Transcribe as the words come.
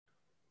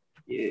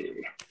Yeah.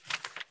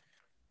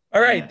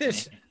 All right,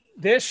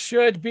 this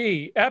should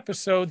be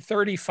episode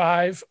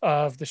 35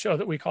 of the show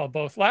that we call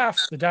Both Laugh,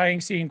 the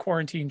Dying Scene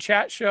Quarantine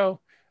Chat Show.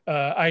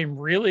 I'm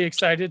really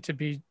excited to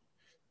be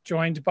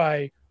joined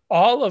by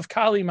all of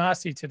Kali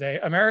Masi today,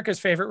 America's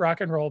favorite rock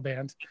and roll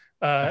band,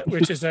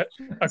 which is a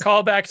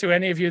callback to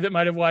any of you that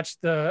might have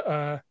watched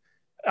the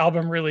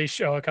album release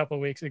show a couple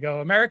of weeks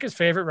ago. America's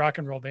favorite rock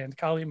and roll band,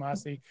 Kali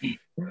Masi.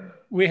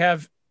 We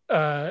have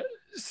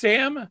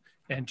Sam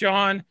and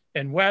John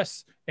and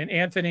Wes and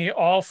Anthony,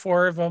 all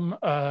four of them.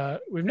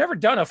 We've never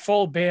done a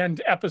full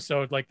band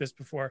episode like this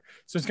before,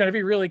 so it's going to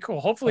be really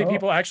cool. Hopefully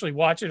people actually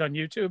watch it on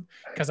YouTube,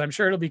 because I'm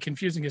sure it'll be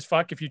confusing as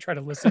fuck if you try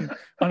to listen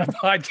on a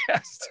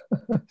podcast.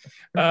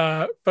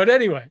 But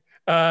anyway,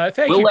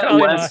 thank you, let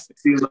Kali Wes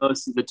Masi. do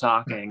most of the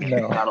talking.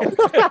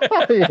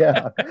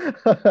 Yeah.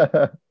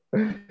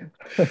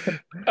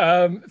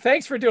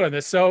 Thanks for doing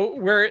this. So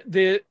we're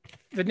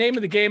the name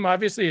of the game,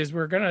 obviously, is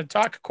we're going to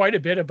talk quite a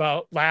bit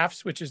about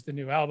Laughs, which is the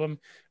new album,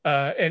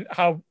 and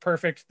how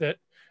perfect that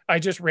I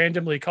just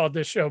randomly called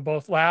this show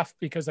Both Laugh,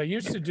 because I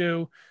used to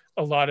do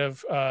a lot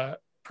of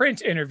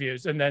print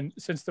interviews. And then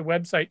since the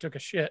website took a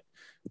shit,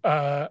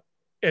 so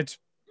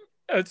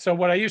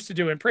what I used to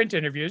do in print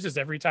interviews is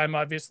every time,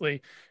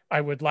 obviously,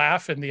 I would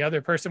laugh and the other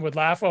person would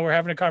laugh while we're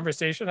having a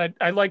conversation,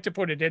 I like to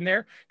put it in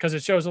there because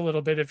it shows a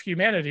little bit of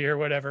humanity or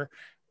whatever.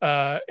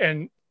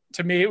 And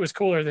to me, it was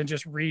cooler than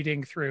just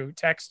reading through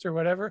text or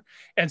whatever.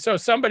 And so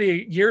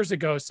somebody years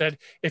ago said,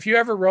 if you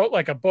ever wrote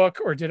like a book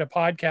or did a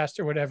podcast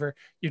or whatever,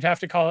 you'd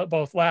have to call it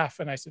Both Laugh.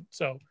 And I said,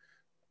 so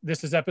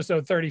this is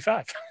episode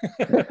 35.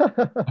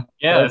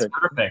 Yeah, that's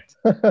perfect.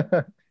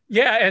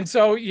 Yeah, and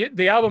so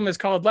the album is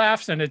called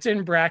Laughs, and it's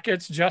in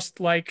brackets,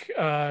 just like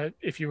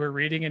if you were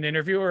reading an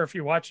interview or if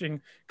you're watching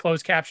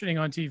closed captioning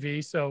on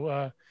TV.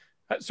 So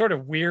sort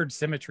of weird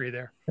symmetry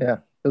there. Yeah,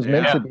 it was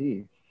meant to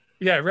be.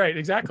 Yeah, right,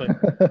 exactly.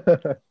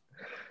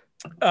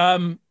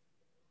 I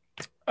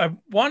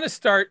want to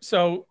start.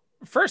 So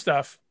first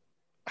off,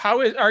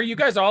 are you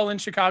guys all in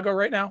Chicago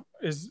right now?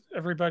 Is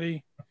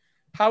everybody?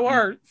 How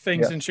are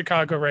things in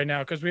Chicago right now?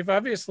 Because we've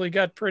obviously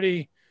got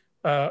pretty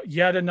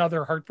yet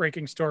another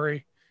heartbreaking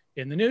story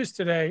in the news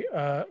today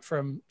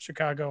from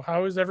Chicago.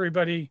 How is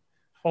everybody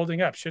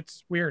holding up?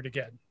 Shit's weird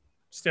again.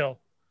 Still,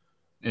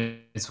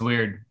 it's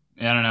weird.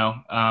 I don't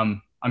know.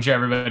 I'm sure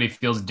everybody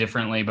feels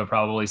differently, but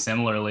probably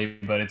similarly.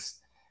 But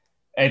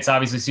it's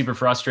obviously super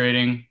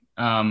frustrating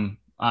on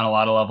a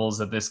lot of levels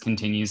that this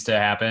continues to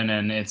happen,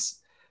 and it's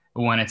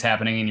when it's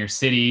happening in your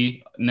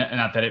city.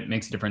 Not that it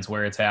makes a difference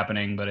where it's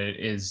happening, but it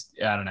is.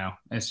 I don't know.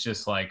 It's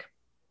just like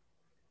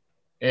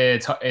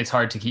it's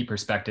hard to keep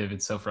perspective.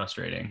 It's so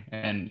frustrating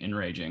and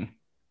enraging.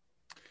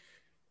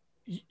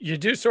 You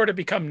do sort of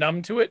become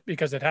numb to it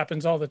because it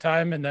happens all the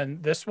time. And then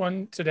this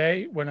one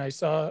today, when I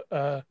saw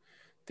the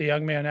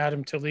young man,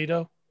 Adam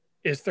Toledo,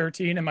 is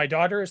 13 and my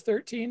daughter is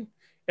 13.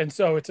 And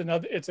so it's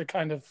a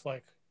kind of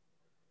like,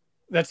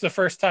 that's the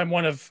first time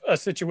one of a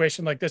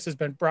situation like this has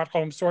been brought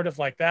home sort of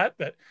like that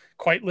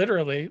quite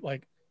literally,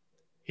 like,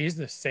 he's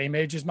the same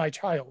age as my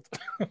child.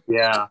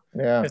 Yeah.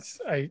 Yeah.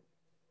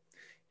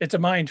 It's a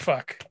mind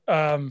fuck.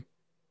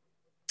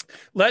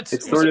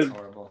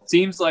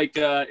 Seems like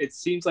an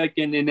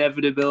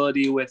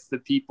inevitability with the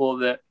people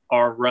that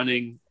are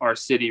running our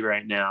city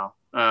right now.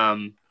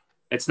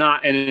 It's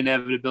not an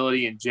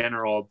inevitability in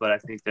general, but I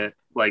think that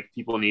like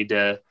people need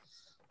to,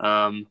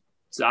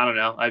 so I don't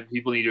know.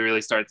 People need to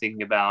really start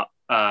thinking about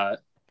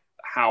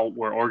how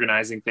we're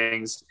organizing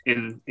things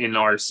in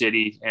our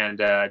city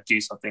and do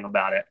something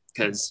about it.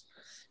 Because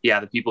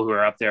the people who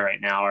are up there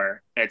right now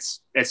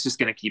it's just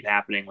going to keep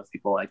happening with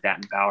people like that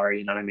in power.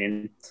 You know what I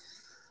mean?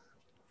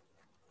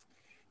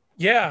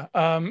 Yeah.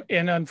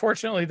 And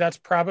unfortunately, that's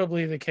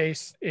probably the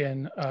case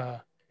in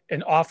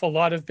an awful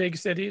lot of big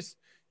cities.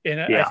 And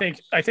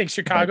I think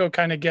Chicago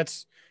kind of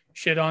gets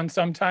shit on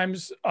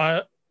sometimes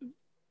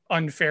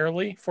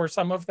unfairly for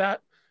some of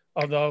that.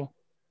 Although,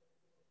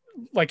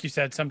 like you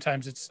said,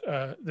 sometimes it's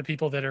the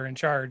people that are in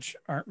charge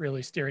aren't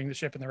really steering the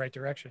ship in the right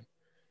direction.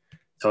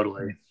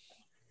 Totally.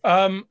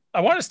 I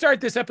want to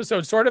start this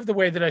episode sort of the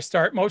way that I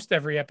start most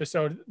every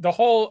episode. The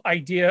whole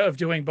idea of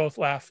doing Both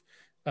Laugh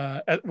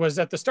was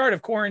at the start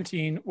of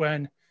quarantine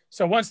once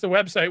the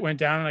website went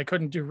down and I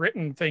couldn't do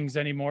written things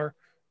anymore,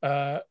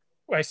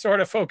 I sort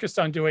of focused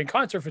on doing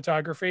concert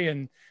photography,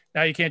 and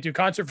now you can't do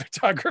concert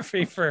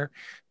photography for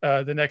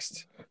the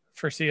next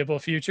foreseeable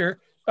future.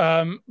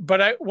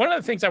 But one of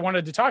the things I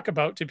wanted to talk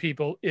about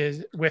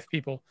is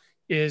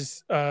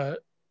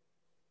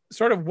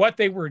sort of what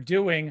they were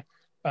doing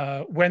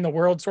when the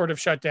world sort of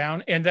shut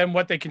down, and then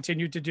what they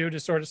continued to do to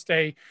sort of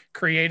stay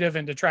creative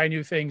and to try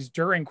new things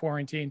during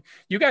quarantine.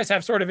 You guys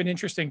have sort of an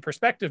interesting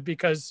perspective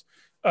because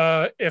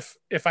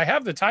if I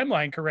have the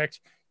timeline correct,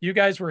 you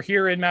guys were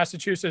here in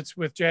Massachusetts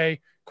with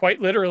Jay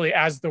quite literally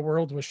as the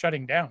world was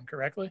shutting down,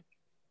 correctly?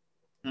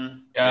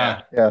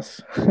 Yeah.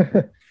 Yes.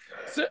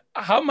 So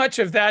how much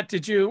of that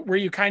were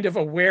you kind of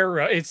aware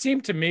of? It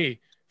seemed to me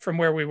from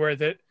where we were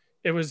that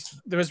there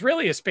was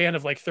really a span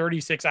of like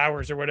 36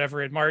 hours or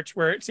whatever in March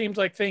where it seemed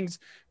like things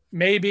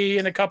maybe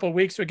in a couple of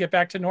weeks we get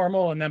back to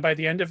normal, and then by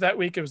the end of that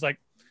week it was like,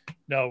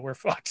 no, we're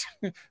fucked.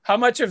 How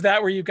much of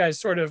that were you guys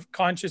sort of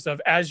conscious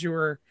of as you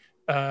were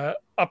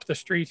up the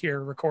street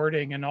here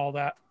recording and all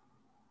that?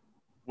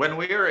 When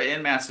we were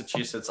in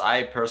Massachusetts,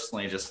 I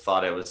personally just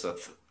thought it was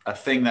a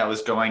thing that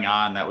was going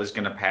on that was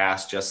going to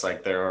pass, just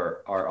like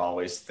there are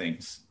always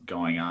things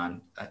going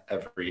on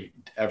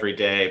every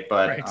day.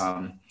 But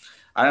right.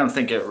 I don't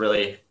think it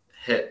really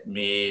hit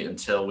me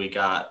until we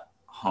got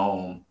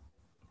home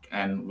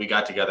and we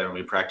got together and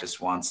we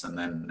practiced once, and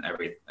then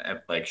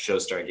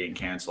shows started getting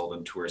canceled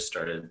and tours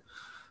started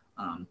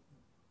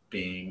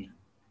being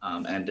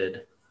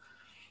ended.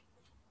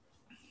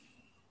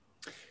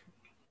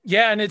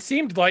 Yeah, and it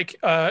seemed like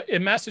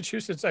in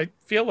Massachusetts, I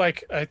feel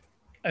like I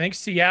think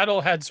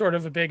Seattle had sort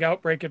of a big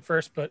outbreak at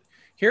first, but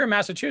here in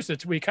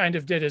Massachusetts, we kind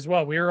of did as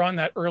well. We were on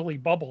that early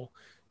bubble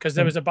because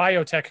there was a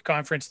biotech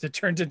conference that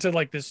turned into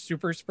like this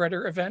super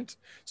spreader event.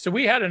 So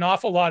we had an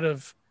awful lot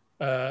of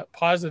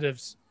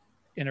positives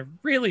in a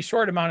really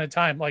short amount of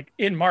time, like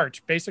in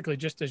March, basically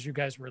just as you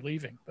guys were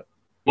leaving. But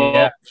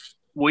well,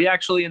 we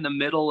actually in the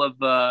middle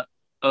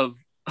of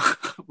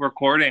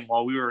recording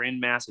while we were in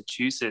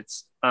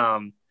Massachusetts,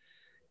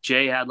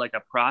 Jay had like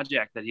a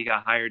project that he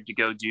got hired to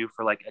go do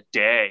for like a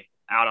day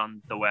out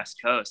on the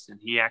West Coast. And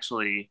he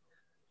actually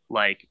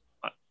like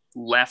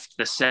left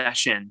the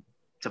session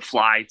to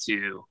fly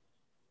to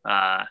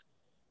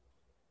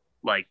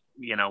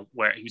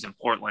where he was in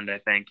Portland, I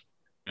think.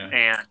 Yeah.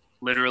 And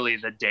literally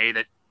the day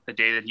that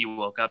he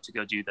woke up to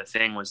go do the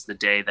thing was the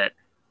day that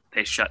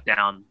they shut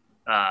down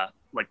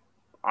like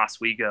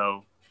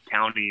Oswego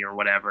County or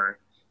whatever,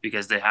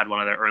 because they had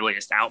one of their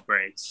earliest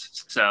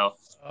outbreaks. So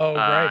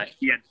right.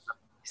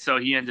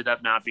 He ended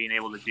up not being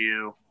able to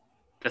do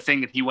the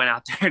thing that he went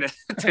out there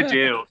to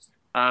do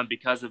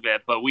because of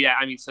it. But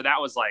so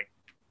that was like,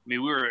 we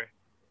were,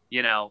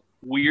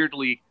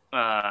 weirdly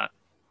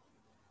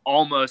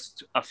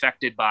almost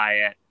affected by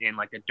it in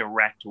like a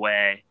direct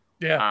way.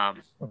 Yeah.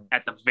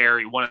 At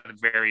one of the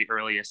very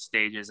earliest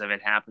stages of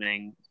it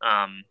happening,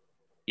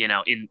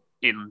 in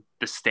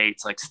the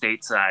States, like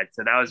stateside.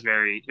 So that was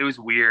it was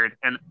weird.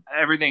 And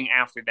everything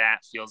after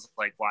that feels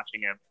like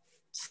watching a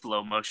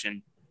slow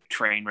motion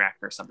train wreck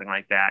or something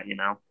like that,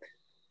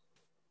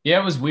 Yeah,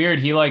 it was weird.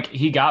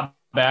 He got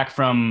back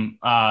from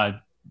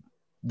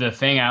the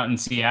thing out in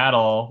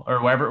Seattle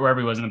or wherever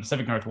he was in the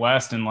Pacific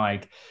Northwest, and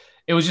like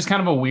it was just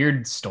kind of a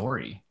weird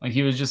story. Like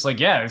he was just like,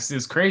 yeah,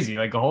 it's crazy.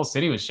 Like the whole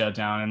city was shut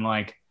down, and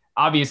like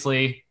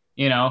obviously,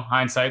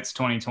 hindsight's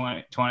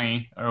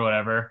 2020 or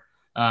whatever.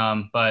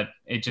 But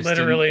it just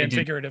literally and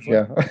figuratively.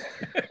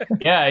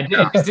 Yeah, it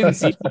just didn't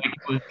seem like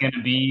it was going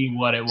to be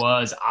what it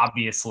was,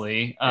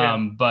 obviously.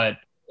 But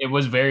it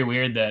was very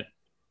weird that,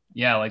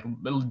 like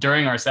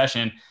during our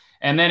session,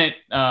 and then it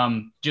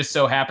just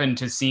so happened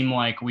to seem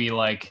like we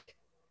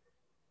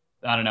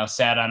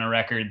sat on a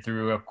record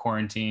through a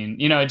quarantine.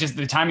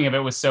 The timing of it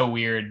was so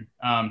weird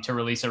to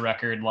release a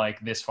record like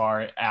this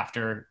far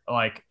after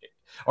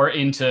or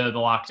into the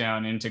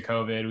lockdown, into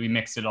COVID. We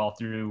mixed it all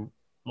through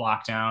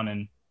lockdown,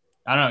 and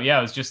I don't know. Yeah,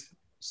 it was just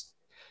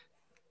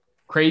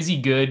crazy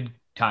good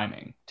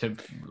timing to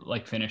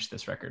finish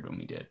this record when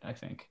we did, I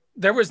think.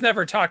 There was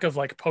never talk of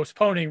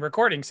postponing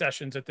recording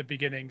sessions at the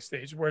beginning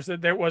stage, whereas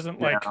there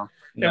wasn't it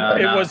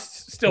was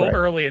still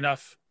early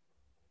enough.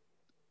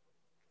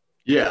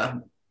 Yeah.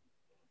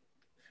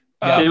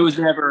 It was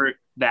never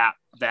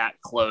that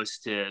close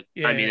to,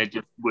 it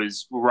just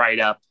was right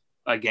up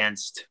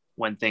against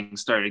when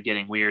things started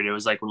getting weird. It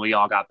was like when we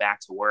all got back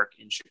to work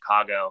in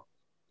Chicago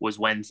was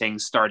when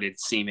things started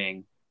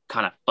seeming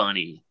kind of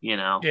funny,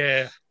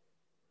 Yeah.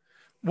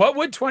 What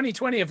would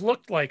 2020 have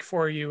looked like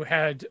for you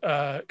had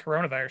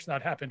coronavirus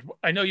not happened?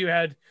 I know you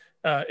had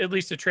at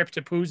least a trip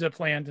to Pooza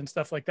planned and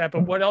stuff like that,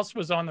 but what else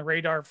was on the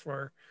radar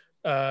for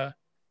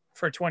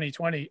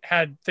 2020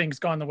 had things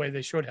gone the way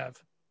they should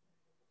have?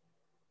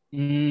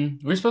 We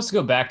were supposed to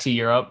go back to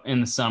Europe in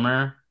the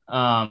summer,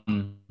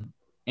 and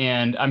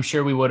I'm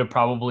sure we would have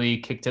probably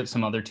kicked up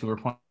some other tour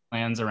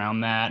plans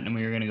around that, and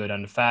we were going to go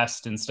down to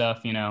Fest and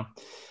stuff,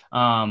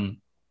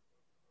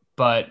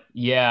 But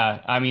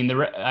yeah, I mean,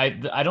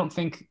 I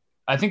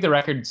think the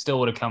record still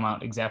would have come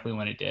out exactly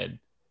when it did.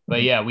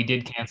 But yeah, we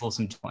did cancel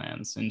some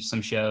plans and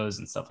some shows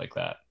and stuff like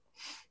that.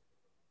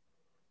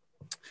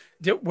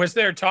 Was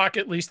there talk,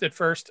 at least at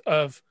first,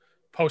 of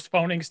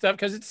postponing stuff?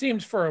 Because it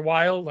seemed for a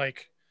while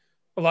like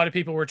a lot of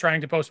people were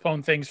trying to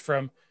postpone things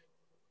from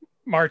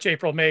March,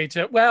 April, May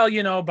to,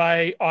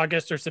 by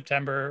August or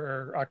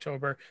September or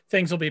October,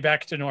 things will be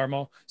back to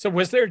normal. So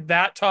was there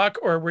that talk,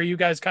 or were you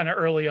guys kind of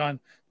early on,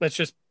 let's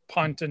just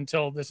punt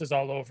until this is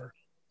all over?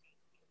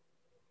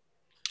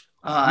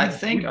 I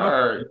think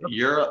our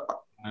Europe,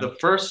 the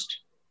first.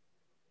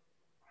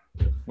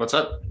 What's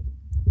up?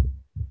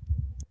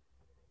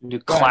 Do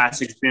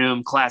classic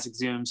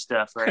Zoom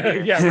stuff right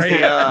here. Yeah,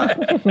 right.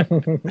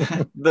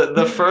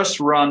 The first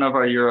run of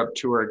our Europe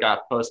tour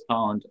got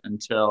postponed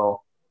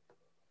until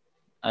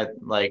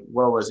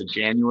what was it,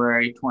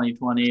 January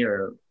 2020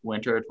 or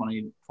winter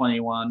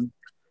 2021.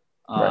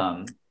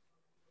 Right.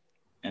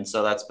 And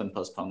so that's been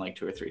postponed like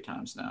 2 or 3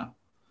 times now.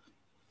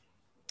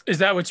 Is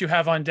that what you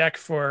have on deck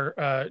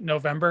for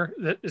November?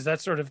 Is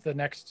that sort of the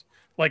next,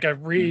 like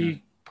a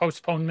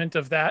postponement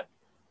of that?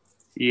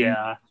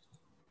 Yeah.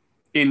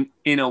 In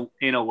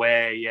a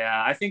way,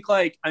 yeah. I think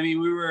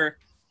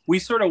we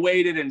sort of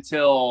waited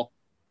until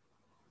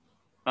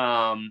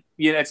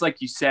it's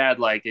like you said,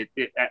 like it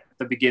at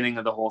the beginning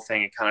of the whole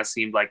thing, it kind of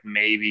seemed like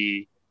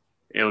maybe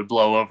it would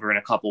blow over in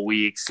a couple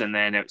weeks, and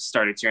then it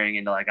started turning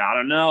into like, I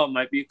don't know, it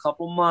might be a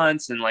couple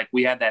months. And like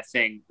we had that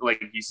thing,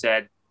 like you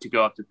said, to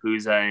go up to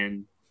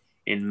Pooza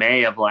in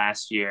May of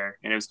last year,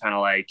 and it was kind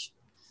of like,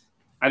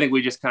 I think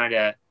we just kind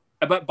of,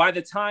 but by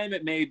the time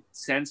it made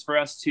sense for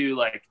us to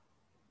like,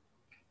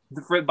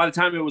 by the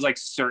time it was like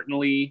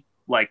certainly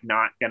like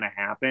not gonna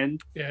happen,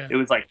 it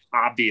was like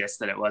obvious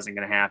that it wasn't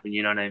gonna happen.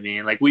 You know what I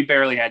mean? Like we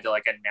barely had to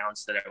like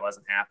announce that it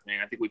wasn't happening.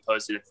 I think we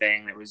posted a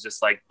thing that was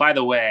just like, by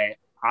the way,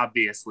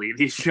 obviously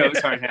these shows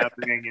aren't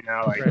happening. You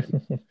know, like.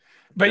 Right.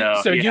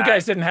 But so you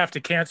guys didn't have to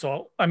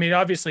cancel. I mean,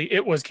 obviously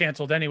it was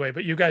canceled anyway,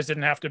 but you guys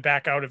didn't have to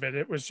back out of it.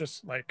 It was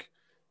just like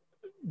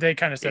they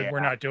kind of said,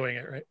 we're not doing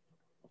it, right?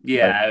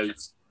 Yeah, it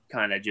was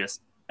kind of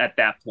just at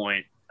that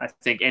point. I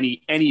think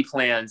any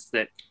plans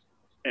that,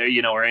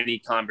 or any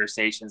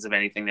conversations of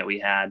anything that we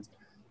had,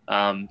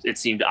 it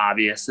seemed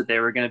obvious that they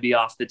were going to be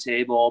off the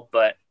table.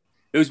 But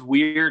it was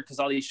weird because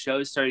all these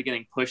shows started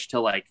getting pushed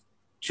to like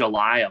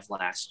July of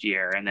last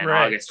year and then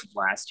August of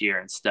last year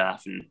and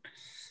stuff. And,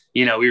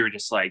 we were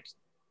just like,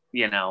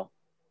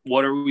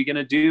 what are we going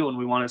to do when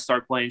we want to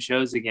start playing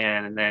shows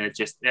again? And then it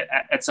just,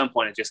 at some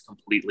point, it just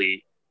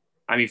completely,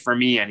 I mean, for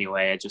me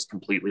anyway, it just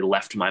completely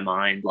left my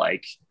mind.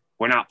 Like,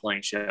 we're not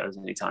playing shows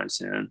anytime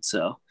soon.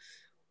 So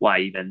why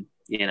even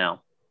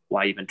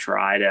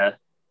try to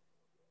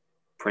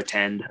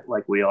pretend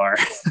like we are?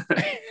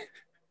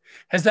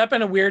 Has that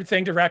been a weird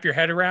thing to wrap your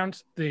head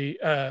around,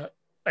 the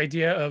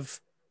idea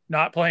of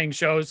not playing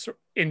shows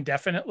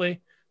indefinitely?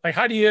 Like,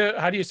 how do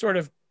you sort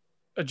of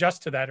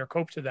adjust to that or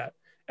cope to that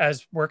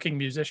as working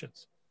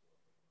musicians?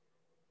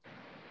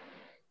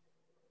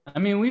 I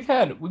mean, we've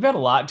had a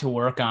lot to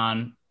work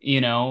on,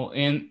 in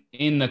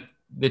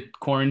the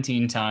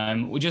quarantine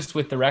time, just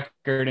with the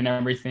record and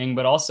everything,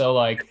 but also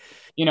like,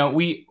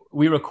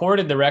 we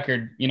recorded the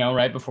record,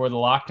 right before the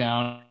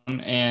lockdown.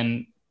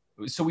 And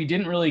so we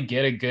didn't really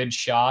get a good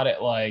shot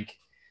at like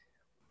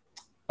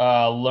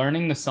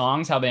learning the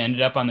songs, how they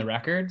ended up on the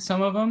record.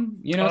 Some of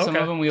them, some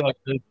of them we like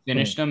really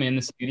finished them in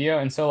the studio.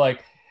 And so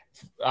like,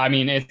 I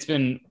mean, it's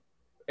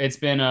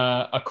been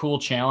a cool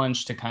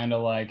challenge to kind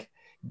of like,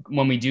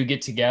 when we do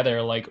get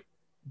together, like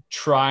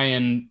try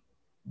and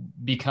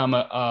become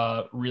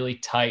a really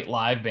tight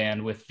live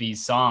band with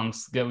these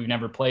songs that we've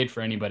never played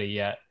for anybody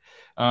yet.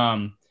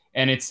 And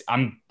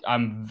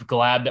I'm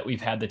glad that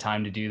we've had the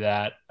time to do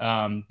that,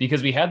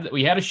 because we had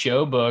a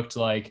show booked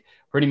like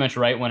pretty much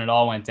right when it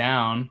all went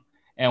down,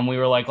 and we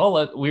were like,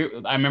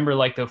 I remember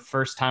like the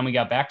first time we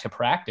got back to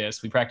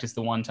practice, we practiced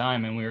the one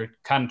time, and we were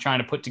kind of trying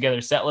to put together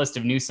a set list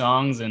of new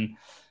songs, and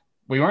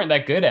we weren't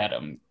that good at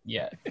them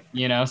yet,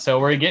 so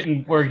we're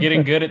getting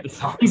good at the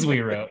songs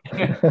we wrote.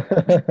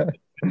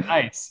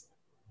 Nice.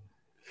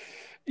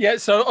 Yeah,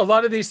 so a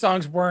lot of these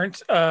songs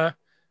weren't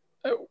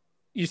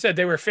you said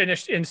they were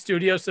finished in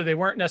studio, so they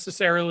weren't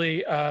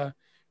necessarily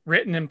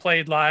written and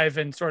played live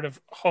and sort of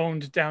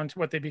honed down to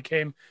what they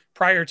became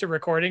prior to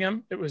recording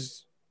them. It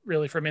was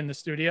really from in the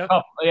studio.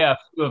 Oh yeah,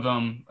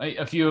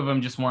 a few of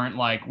them just weren't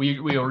like, we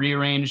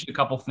rearranged a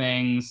couple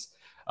things.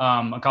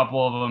 A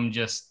couple of them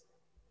just,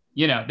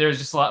 there's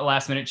just a lot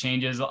last minute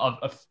changes.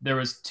 There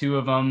was 2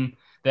 of them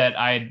that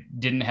I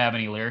didn't have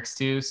any lyrics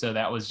to, so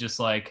that was just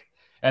like,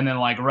 and then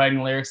like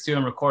writing lyrics to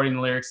him, recording the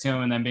lyrics to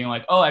him, and then being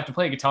like, I have to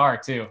play guitar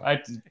too. I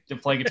have to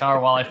play guitar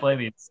while I play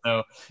these.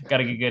 So got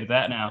to get good at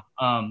that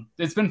now.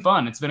 It's been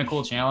fun. It's been a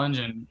cool challenge,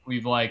 and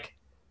we've like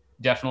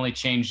definitely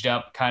changed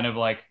up kind of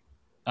like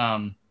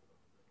our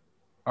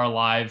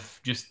live,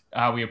 just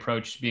how we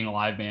approach being a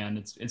live band.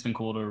 It's been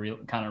cool to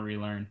kind of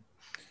relearn.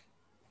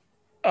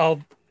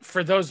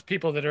 For those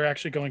people that are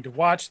actually going to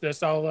watch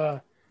this,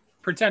 I'll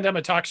pretend I'm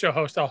a talk show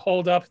host. I'll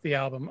hold up the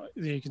album.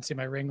 You can see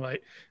my ring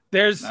light.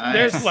 There's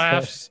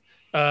Laughs.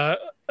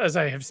 As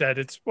I have said,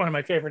 it's one of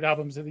my favorite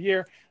albums of the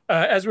year.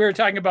 As we were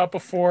talking about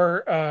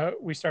before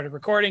we started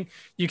recording,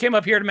 you came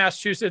up here to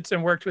Massachusetts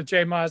and worked with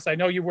J Moss. I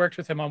know you worked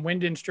with him on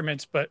wind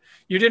instruments, but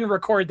you didn't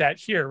record that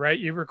here, right?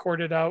 You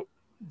recorded out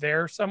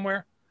there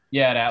somewhere?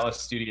 Yeah, at Atlas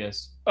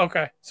Studios.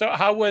 Okay. So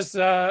how was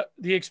the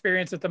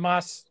experience at the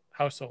Moss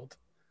household?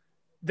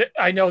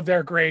 I know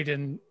they're great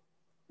and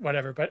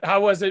whatever, but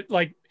how was it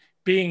like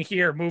being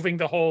here, moving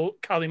the whole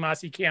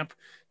Kalimasi camp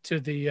to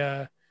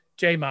the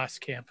J Moss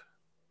camp?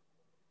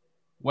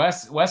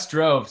 Wes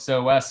drove.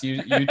 So Wes,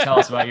 you tell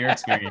us about your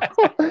experience.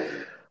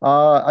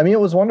 I mean, it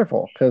was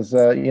wonderful because,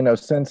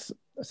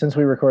 since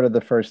we recorded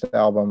the first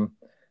album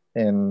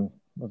in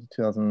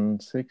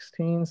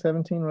 2016,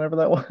 17, whatever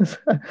that was,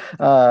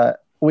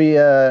 we,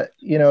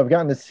 have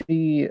gotten to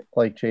see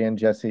like Jay and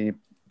Jesse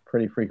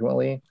pretty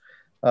frequently.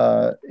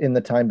 in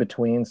the time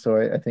between. So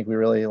I think we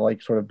really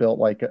like sort of built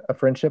like a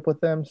friendship with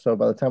them. So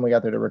by the time we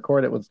got there to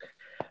record, it was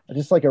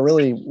just like a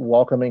really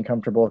welcoming,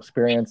 comfortable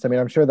experience. I mean,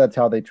 I'm sure that's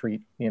how they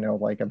treat,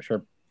 like I'm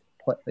sure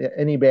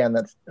any band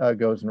that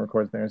goes and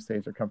records there and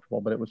stays are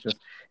comfortable, but it was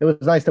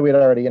nice that we had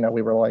already,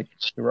 we were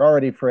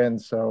already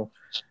friends. So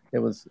it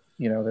was,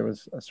 there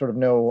was a sort of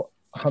no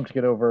hump to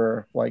get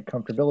over, like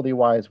comfortability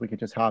wise. We could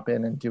just hop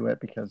in and do it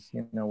because,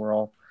 we're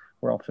all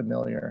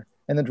familiar.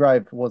 And the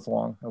drive was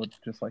long. I would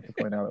just like to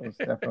point out it was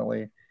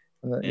definitely,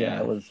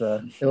 it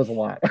was a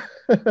lot.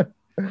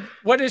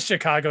 What is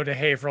Chicago to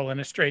Haverhill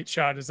in a straight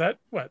shot? Is that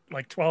what,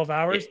 like 12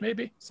 hours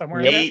maybe?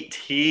 Somewhere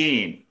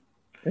 18.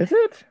 Is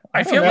it?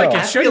 I feel like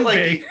it shouldn't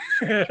be.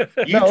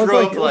 You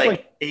drove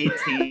like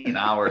 18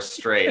 hours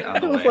straight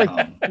on the way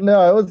home.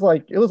 No, it was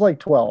like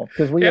 12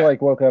 because we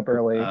woke up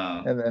early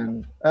and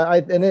then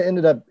and it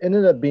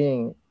ended up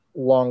being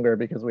longer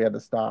because we had to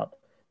stop.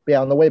 But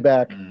yeah, on the way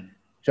back,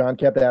 John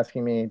kept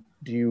asking me,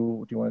 "Do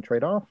you want to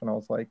trade off?" And I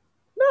was like,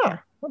 "Nah,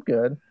 I'm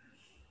good."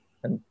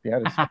 And yeah,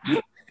 just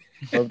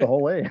drove the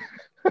whole way.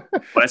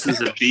 Wes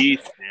is a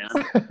beast,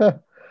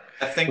 man.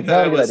 I think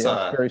that it was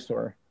very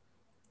sore.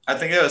 I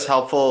think it was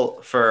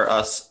helpful for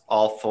us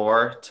all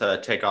four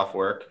to take off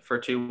work for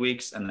 2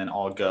 weeks and then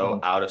all go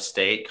out of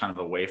state, kind of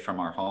away from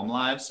our home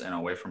lives and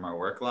away from our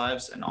work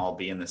lives, and all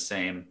be in the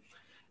same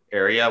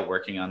area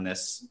working on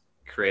this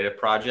creative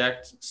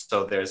project.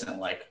 So there isn't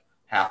like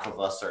half of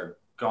us are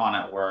gone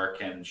at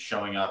work and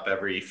showing up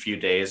every few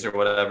days or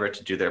whatever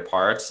to do their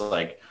parts.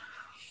 Like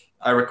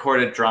I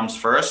recorded drums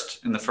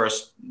first in the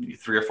first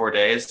 3 or 4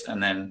 days,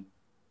 and then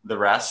the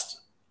rest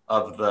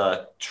of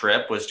the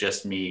trip was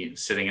just me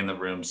sitting in the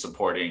room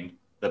supporting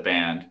the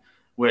band,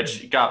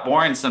 which got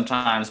boring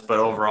sometimes, but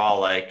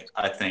overall, like,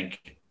 I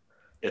think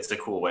it's a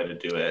cool way to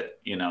do it,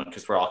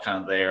 because we're all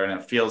kind of there and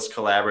it feels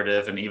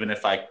collaborative. And even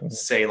if I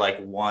say like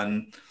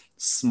one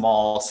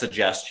small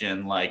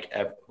suggestion, like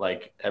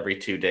every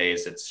 2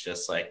 days, it's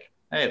just like,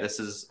 hey, this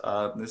is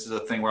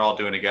a thing we're all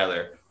doing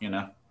together,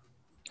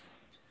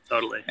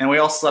 Totally. And we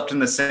all slept in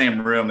the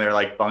same room. They're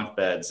like bunk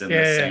beds in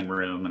the same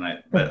room.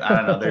 But I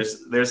don't know.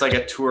 There's like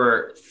a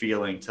tour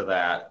feeling to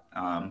that.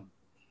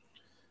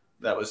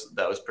 That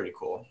was pretty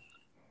cool.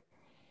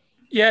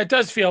 Yeah, it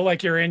does feel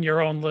like you're in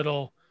your own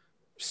little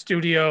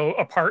studio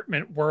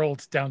apartment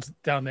world down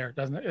there,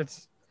 doesn't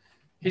it?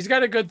 He's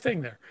got a good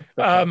thing there.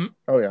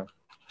 Oh yeah.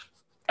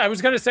 I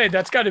was going to say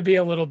that's got to be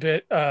a little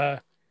bit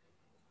of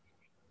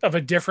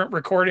a different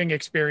recording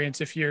experience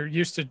if you're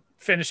used to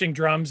finishing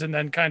drums and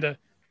then kind of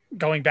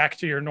going back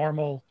to your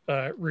normal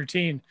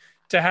routine,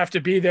 to have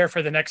to be there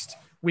for the next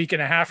week and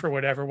a half or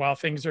whatever while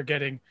things are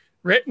getting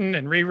written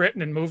and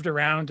rewritten and moved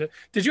around.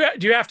 Do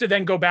you have to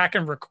then go back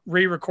and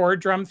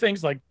re-record drum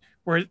things? Like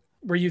were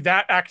you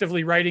that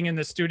actively writing in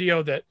the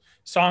studio that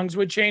songs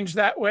would change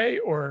that way,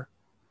 or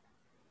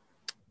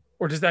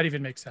does that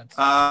even make sense?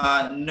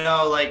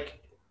 No,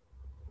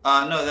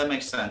 that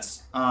makes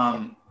sense.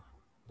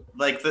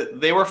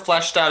 They were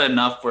fleshed out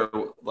enough where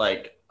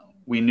like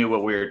we knew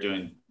what we were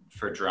doing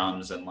for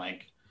drums and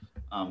like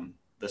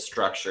the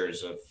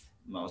structures of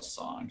most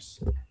songs.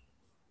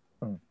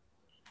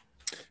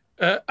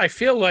 I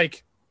feel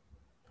like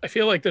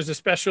there's a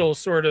special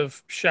sort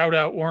of shout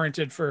out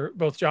warranted for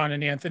both John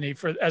and Anthony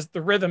as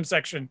the rhythm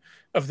section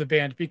of the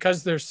band,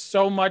 because there's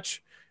so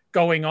much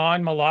going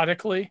on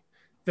melodically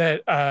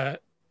that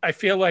I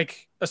feel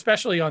like,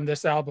 especially on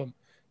this album,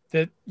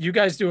 that you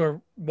guys do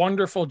a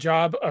wonderful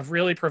job of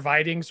really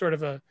providing sort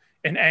of an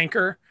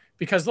anchor,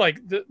 because like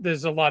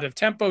there's a lot of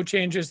tempo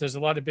changes, there's a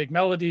lot of big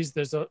melodies,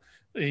 there's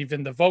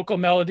even the vocal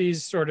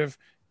melodies sort of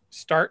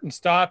start and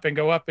stop and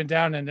go up and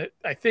down. And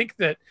I think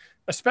that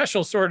a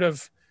special sort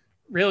of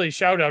really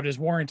shout out is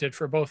warranted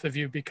for both of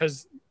you,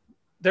 because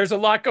there's a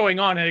lot going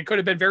on and it could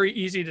have been very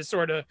easy to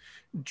sort of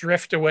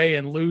drift away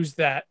and lose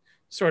that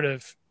sort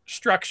of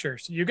structure.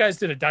 So you guys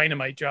did a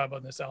dynamite job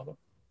on this album.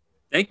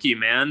 Thank you,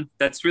 man.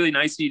 That's really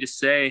nice of you to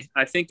say.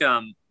 I think,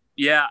 I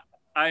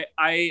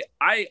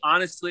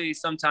honestly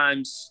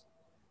sometimes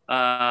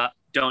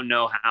don't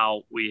know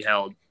how we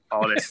held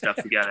all this stuff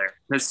together,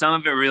 because some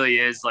of it really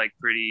is like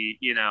pretty,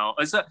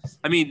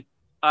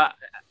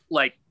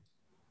 like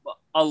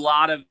a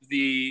lot of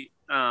the,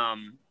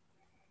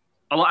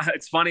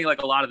 it's funny,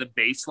 like a lot of the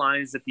bass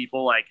lines that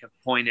people like have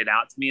pointed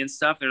out to me and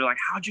stuff, they're like,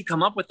 how'd you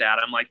come up with that?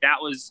 I'm like,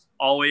 that was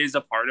always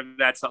a part of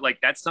that. So like,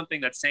 that's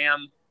something that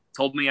Sam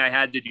told me I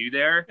had to do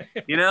there,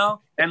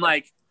 and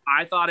like,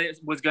 I thought it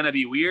was going to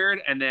be weird,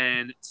 and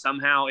then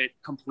somehow it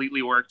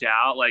completely worked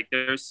out. Like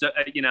there's,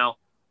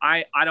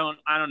 I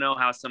don't know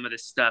how some of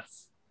this stuff,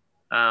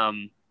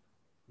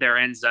 there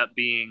ends up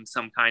being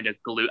some kind of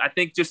glue. I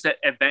think just that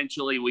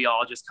eventually we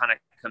all just kind of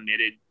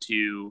committed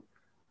to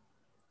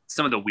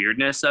some of the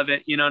weirdness of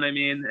it. You know what I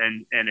mean?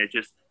 And it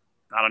just,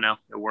 I don't know,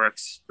 it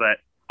works, but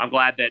I'm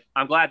glad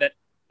that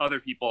other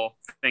people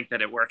think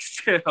that it works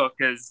too,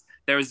 because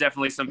there was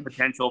definitely some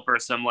potential for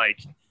some like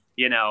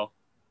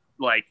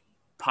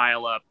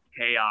pile up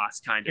chaos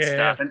kind of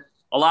stuff. And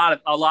a lot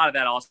of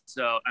that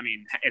also, I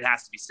mean, it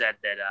has to be said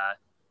that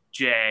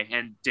Jay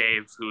and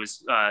Dave, who is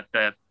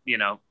the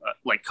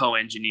like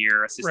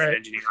co-engineer, assistant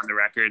engineer on the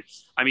record.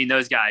 I mean,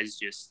 those guys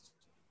just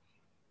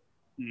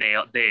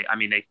they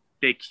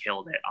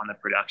killed it on the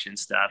production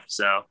stuff.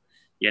 So,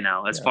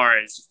 as far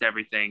as just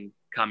everything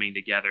coming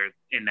together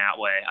in that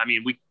way, I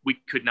mean, we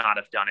could not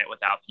have done it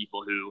without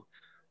people who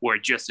were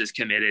just as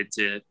committed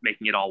to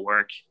making it all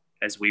work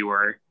as we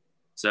were.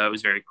 So it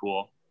was very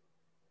cool.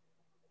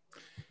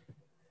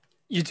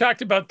 You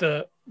talked about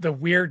the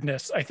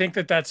weirdness. I think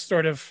that's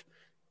sort of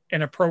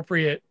an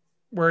appropriate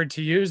word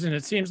to use. And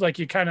it seems like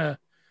you kind of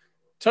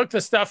took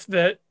the stuff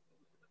that,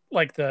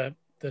 like the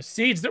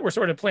seeds that were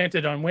sort of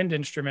planted on Wind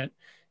Instrument,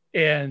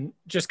 and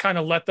just kind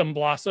of let them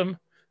blossom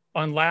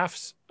on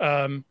Laughs.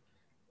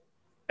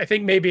 I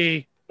think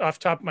maybe off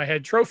the top of my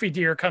head, Trophy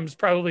Deer comes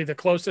probably the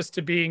closest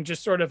to being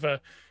just sort of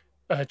a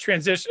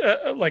transition,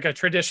 like a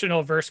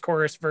traditional verse,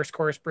 chorus,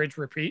 bridge,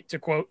 repeat, to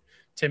quote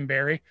Tim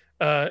Barry.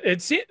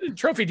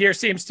 Trophy Deer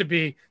seems to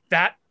be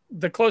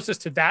the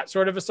closest to that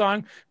sort of a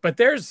song, but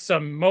there's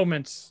some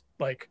moments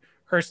like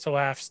Hurts to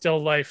Laugh,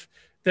 Still Life.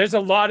 There's a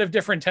lot of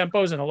different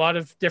tempos and a lot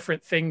of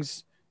different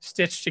things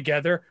stitched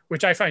together,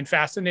 which I find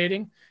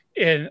fascinating.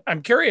 And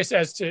I'm curious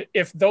as to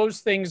if those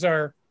things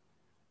are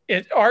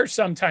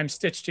sometimes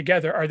stitched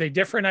together. Are they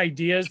different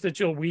ideas that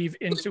you'll weave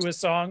into a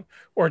song,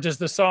 or do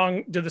the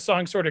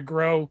songs sort of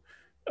grow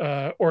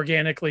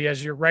organically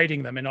as you're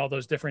writing them in all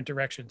those different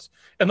directions?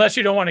 Unless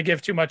you don't want to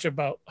give too much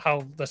about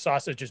how the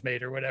sausage is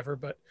made or whatever,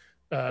 but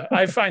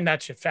I find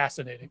that shit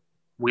fascinating.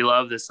 We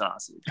love the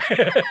sausage.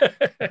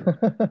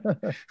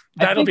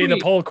 That'll be the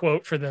poll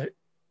quote for the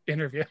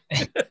interview.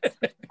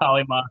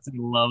 Polly Mossin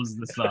loves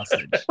the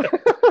sausage.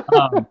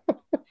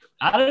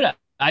 I don't know.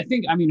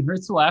 I mean,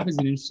 Hurts to Laugh is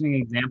an interesting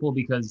example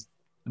because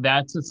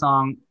that's a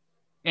song,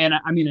 and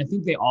I mean, I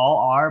think they all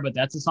are, but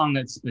that's a song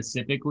that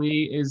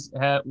specifically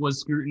was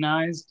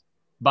scrutinized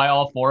by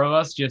all four of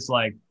us, just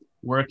like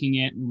working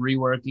it and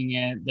reworking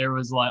it. There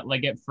was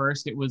like at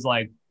first it was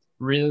like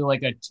really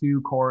like a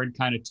 2-chord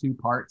kind of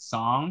 2-part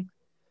song,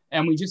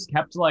 and we just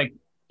kept like,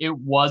 it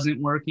wasn't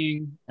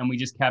working, and we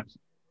just kept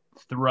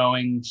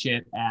throwing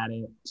shit at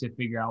it to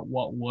figure out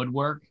what would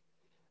work.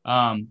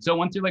 So it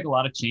went through like a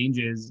lot of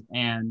changes,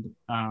 and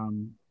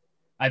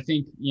I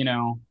think,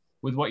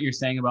 with what you're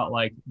saying about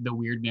like the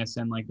weirdness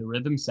and like the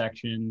rhythm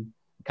section,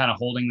 kind of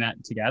holding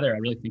that together, I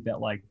really think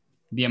that like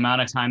the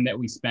amount of time that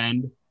we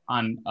spend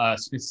on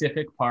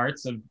specific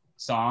parts of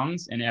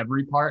songs, and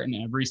every part in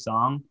every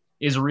song,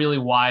 is really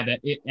why that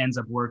it ends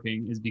up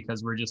working, is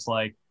because we're just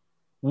like,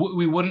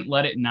 we wouldn't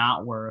let it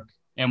not work,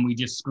 and we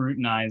just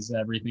scrutinize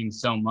everything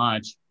so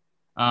much.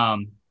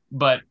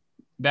 But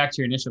back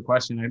to your initial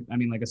question, I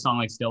mean, like a song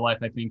like Still Life,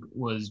 I think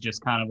was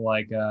just kind of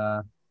like,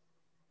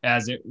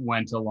 as it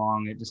went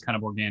along, it just kind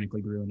of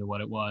organically grew into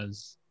what it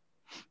was.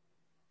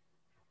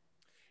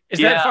 Is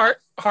that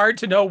hard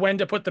to know when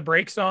to put the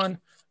brakes on,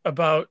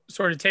 about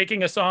sort of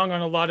taking a song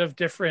on a lot of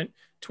different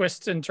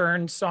twists and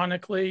turns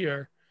sonically,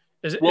 or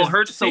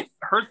Hurts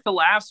to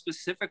Laugh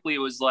specifically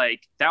was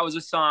like, that was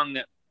a song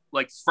that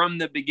like from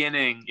the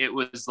beginning, it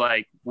was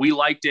like, we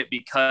liked it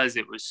because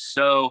it was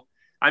so,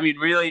 I mean,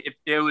 really,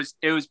 it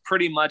was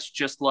pretty much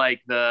just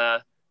like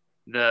the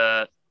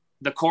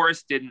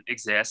chorus didn't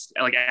exist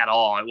like at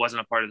all. It wasn't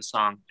a part of the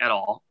song at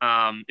all.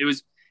 It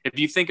was, if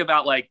you think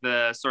about like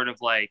the sort of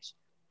like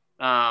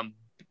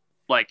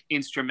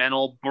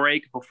instrumental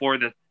break before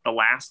the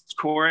last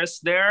chorus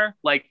there,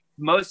 like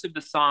most of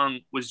the song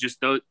was just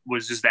that.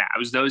 It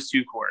was those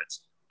 2 chords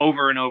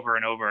over and over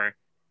and over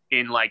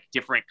in like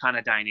different kind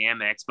of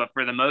dynamics. But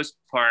for the most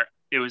part,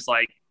 it was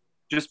like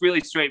just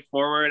really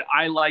straightforward.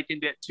 I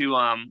likened it to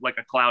like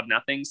a Cloud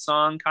Nothing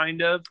song,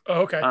 kind of.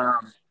 Oh, okay.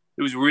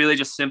 It was really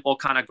just simple,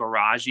 kind of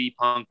garagey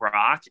punk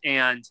rock,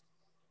 and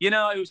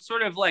it was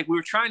sort of like we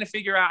were trying to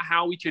figure out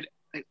how we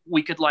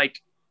could like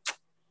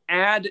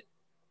add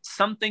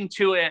something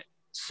to it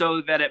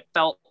so that it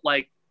felt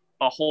like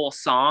a whole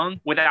song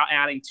without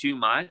adding too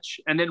much.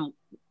 And then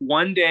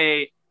one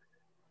day,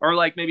 or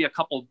like maybe a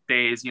couple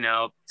days,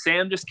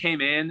 Sam just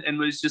came in and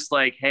was just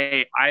like,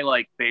 "Hey, I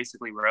like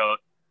basically wrote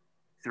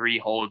 3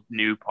 whole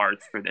new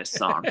parts for this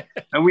song."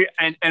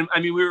 and I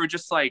mean, we were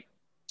just like,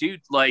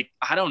 dude, like,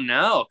 I don't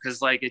know.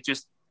 Cause like, it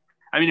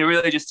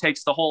really just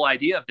takes the whole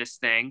idea of this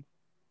thing,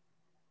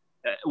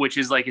 which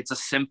is like, it's a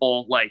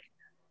simple, like,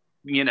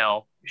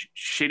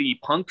 shitty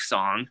punk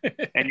song.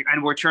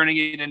 and we're turning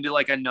it into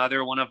like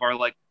another one of our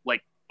like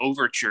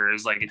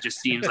overtures. Like, it just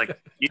seems like,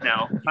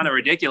 kind of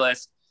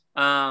ridiculous.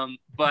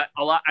 But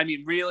a lot, I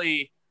mean,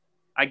 really,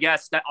 I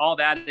guess that all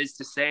that is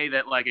to say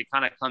that like, it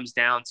kind of comes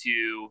down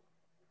to,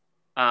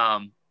 a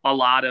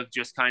lot of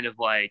just kind of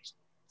like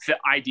the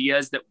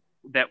ideas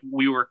that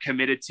we were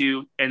committed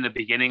to in the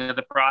beginning of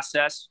the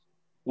process.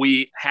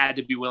 We had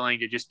to be willing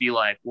to just be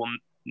like, well,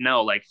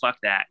 no, like, fuck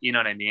that. You know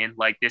what I mean?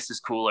 Like, this is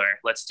cooler.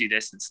 Let's do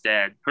this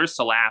instead. Hurts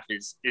to Laugh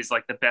is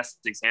like the best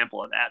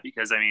example of that,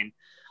 because I mean,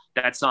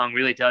 that song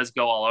really does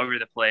go all over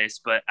the place,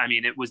 but I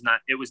mean, it was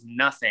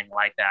nothing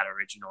like that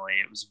originally.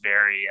 It was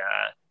very,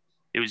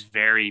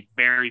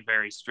 very,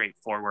 very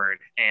straightforward.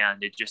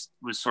 And it just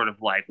was sort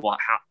of like, well,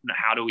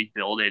 how do we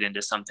build it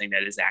into something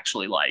that is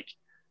actually like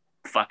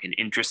fucking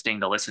interesting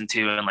to listen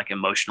to and like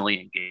emotionally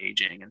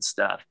engaging and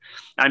stuff.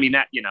 I mean,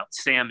 that, you know,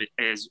 Sam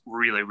is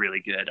really, really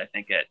good, I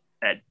think, at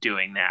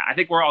doing that. I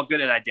think we're all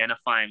good at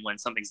identifying when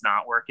something's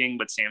not working,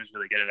 but Sam's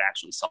really good at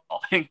actually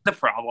solving the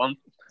problem.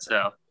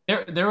 So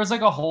there was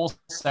like a whole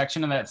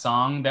section of that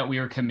song that we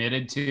were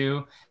committed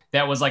to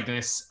that was like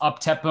this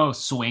up-tempo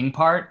swing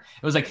part.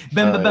 It was like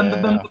bum, bum, bum,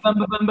 bum,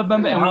 bum, bum, bum,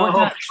 bum,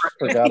 and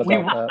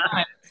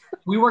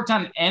we worked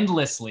on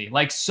endlessly,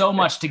 like so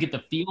much to get the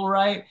feel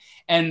right,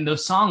 and the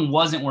song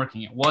wasn't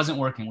working. It wasn't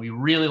working. We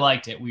really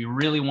liked it. We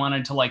really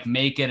wanted to like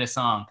make it a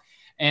song,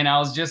 and I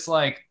was just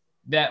like,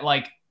 that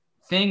like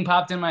thing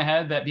popped in my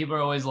head that people are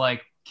always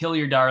like, kill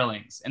your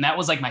darlings, and that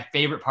was like my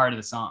favorite part of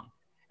the song.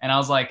 And I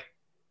was like,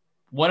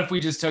 what if we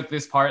just took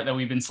this part that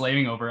we've been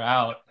slaving over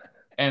out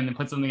and then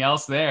put something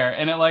else there?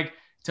 And it like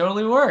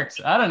totally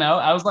works. I don't know.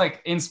 I was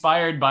like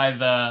inspired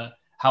by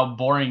how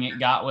boring it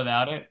got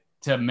without it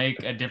to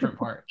make a different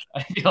part.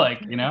 I feel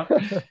like, you know,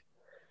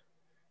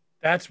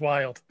 that's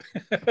wild.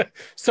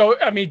 So,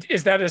 I mean,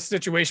 is that a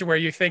situation where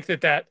you think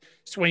that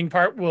swing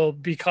part will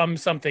become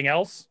something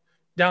else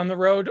down the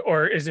road,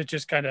 or is it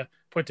just kind of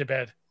put to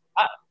bed?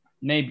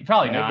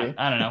 Probably not.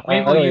 I don't know.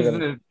 Maybe we'll use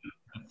the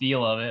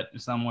feel of it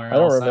somewhere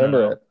else. I don't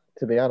remember it,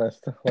 to be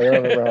honest. Like, I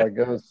don't remember how it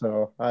goes.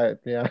 So I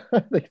think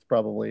it's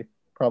probably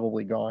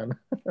gone.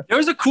 There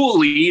was a cool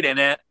lead in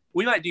it.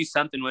 We might do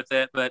something with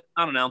it, but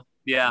I don't know.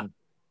 Yeah.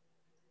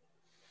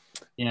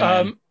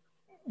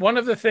 One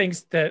of the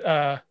things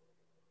that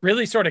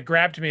really sort of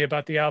grabbed me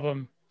about the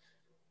album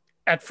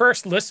at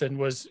first listen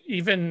was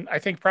even, I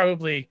think,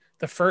 probably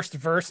the first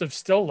verse of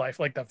Still Life,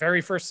 like the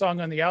very first song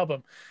on the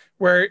album,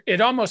 where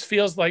it almost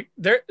feels like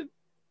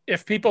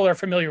if people are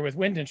familiar with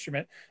Wind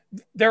Instrument,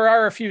 there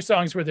are a few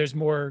songs where there's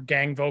more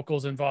gang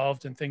vocals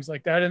involved and things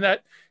like that. And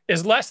that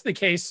is less the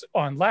case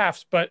on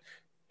Laughs, but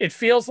it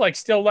feels like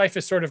Still Life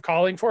is sort of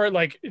calling for it.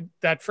 Like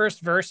that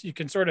first verse, you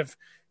can sort of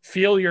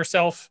feel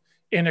yourself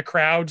in a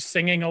crowd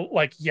singing,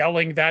 like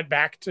yelling that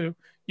back to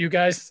you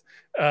guys.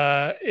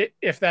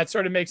 If that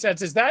sort of makes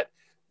sense, is that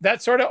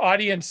sort of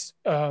audience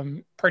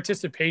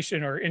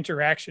participation or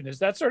interaction, is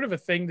that sort of a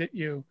thing that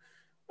you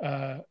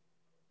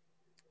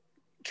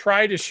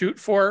try to shoot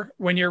for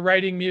when you're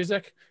writing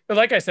music? But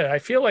like I said, I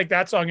feel like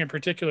that song in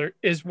particular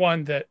is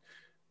one that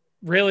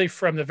really,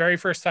 from the very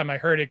first time I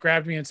heard it,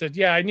 grabbed me and said,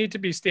 yeah, I need to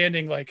be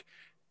standing like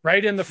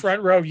right in the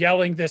front row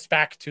yelling this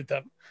back to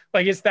them.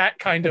 Like, it's that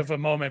kind of a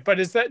moment. But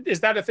is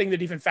that a thing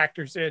that even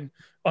factors in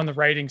on the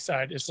writing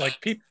side? Is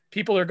like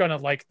people are going to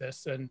like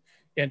this and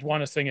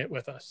want to sing it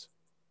with us?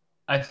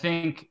 I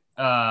think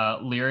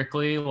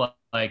lyrically,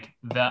 like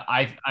that,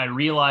 I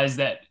realize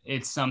that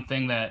it's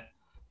something that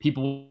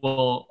people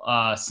will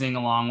sing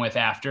along with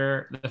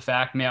after the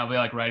fact. Maybe I'll be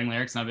like writing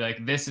lyrics and I'll be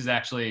like, this is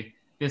actually,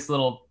 this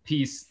little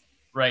piece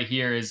right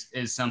here is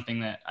something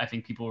that I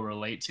think people will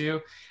relate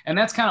to. And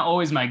that's kind of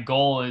always my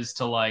goal, is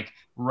to like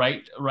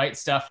write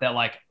stuff that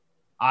like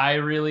I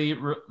really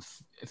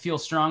feel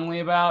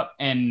strongly about.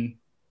 And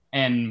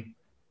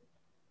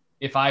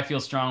if I feel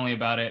strongly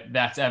about it,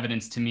 that's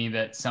evidence to me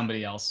that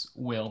somebody else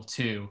will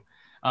too.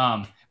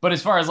 But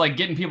as far as like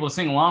getting people to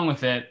sing along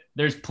with it,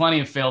 there's plenty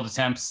of failed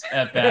attempts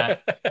at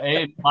that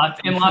in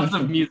lots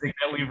of music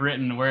that we've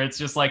written where it's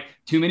just like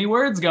too many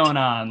words going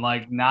on,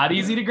 like not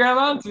easy to grab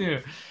onto.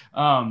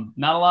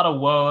 Not a lot of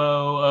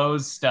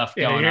whoa-ohs stuff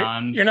going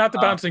on. You're not the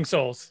Bouncing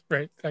Souls,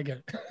 right? I get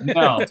it.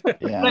 No.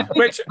 Yeah.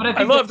 Which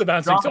I love the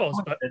Bouncing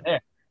Souls, but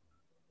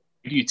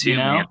you too,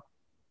 know?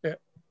 Man.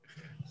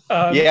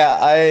 Yeah,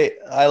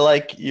 I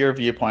like your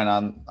viewpoint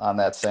on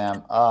that,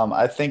 Sam.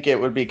 I think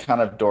it would be kind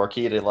of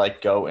dorky to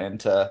like go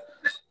into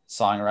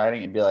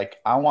songwriting and be like,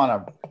 I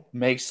want to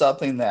make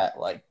something that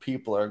like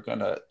people are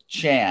gonna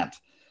chant,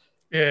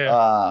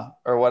 or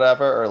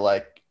whatever, or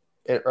like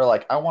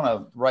I want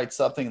to write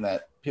something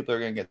that people are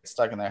gonna get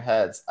stuck in their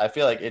heads. I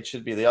feel like it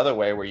should be the other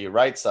way, where you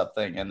write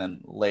something and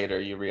then later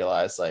you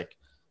realize like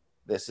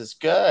this is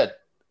good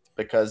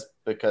because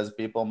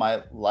people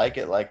might like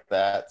it like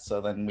that,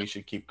 so then we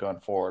should keep going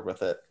forward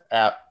with it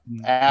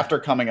after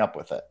coming up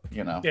with it,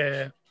 you know.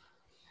 Yeah.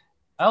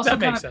 That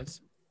makes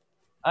sense.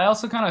 I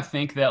also kind of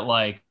think that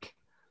like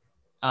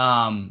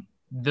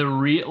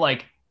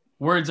like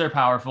words are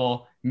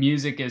powerful,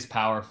 music is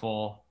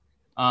powerful.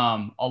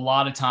 A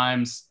lot of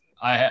times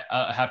I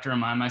have to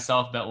remind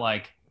myself that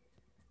like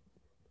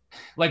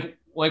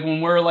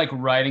when we're like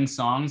writing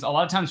songs, a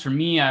lot of times for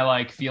me, I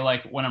like feel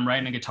like when I'm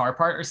writing a guitar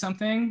part or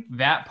something,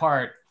 that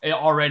part, it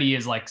already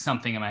is like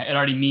something it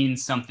already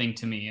means something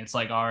to me. It's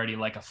like already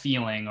like a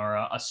feeling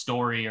or a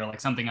story or like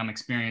something I'm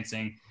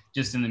experiencing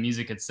just in the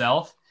music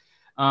itself.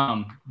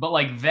 But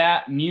like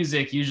that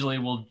music usually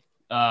will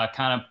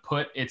kind of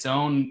put its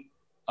own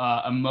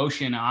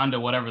emotion onto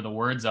whatever the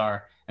words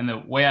are. And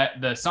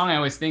the song I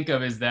always think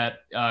of is that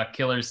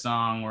Killer's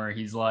song where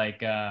he's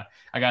like, I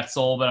got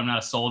soul, but I'm not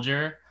a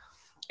soldier.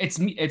 It's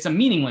a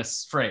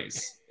meaningless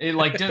phrase. It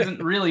like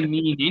doesn't really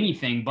mean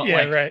anything, but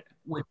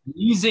with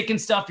music and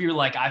stuff, you're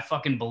like, I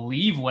fucking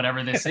believe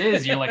whatever this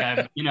is. You're like,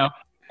 and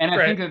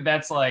I think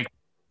that's like,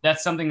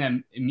 that's something that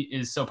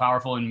is so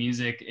powerful in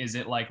music, is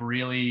it like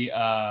really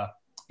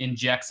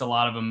injects a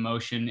lot of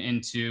emotion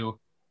into,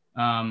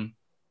 I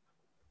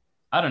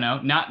don't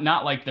know,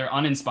 not like they're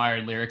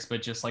uninspired lyrics,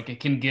 but just like it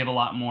can give a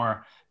lot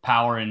more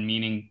power and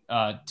meaning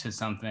to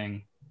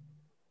something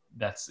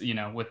that's, you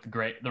know, with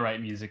the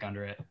right music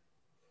under it.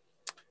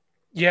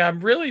 Yeah, I'm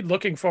really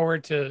looking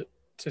forward to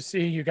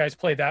see you guys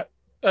play that.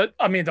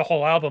 I mean, the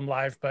whole album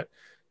live, but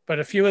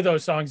a few of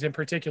those songs in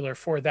particular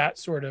for that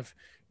sort of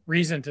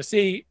reason, to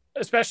see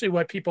especially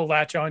what people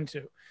latch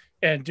onto.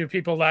 And do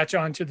people latch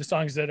on to the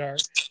songs that are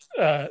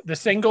the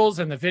singles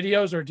and the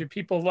videos, or do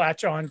people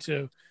latch on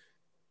to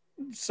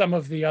some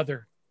of the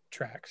other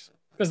tracks?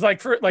 Because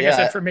like I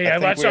said, for me, I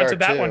latched onto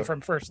that one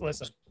from first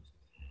listen.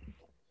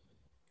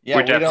 Yeah,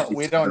 we don't know.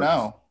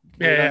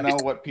 We don't know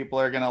what people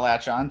are going to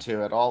latch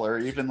onto at all, or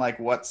even like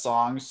what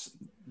songs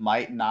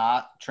might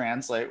not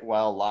translate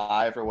well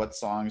live, or what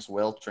songs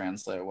will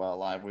translate well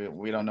live.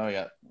 We don't know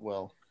yet.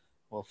 We'll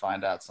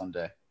find out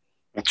someday.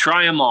 We'll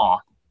try them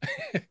all.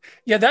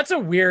 Yeah, that's a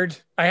weird.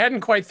 I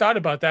hadn't quite thought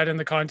about that in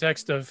the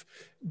context of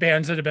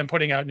bands that have been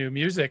putting out new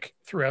music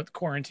throughout the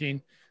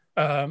quarantine.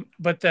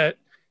 But that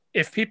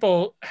if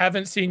people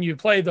haven't seen you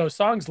play those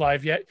songs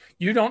live yet,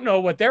 you don't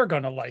know what they're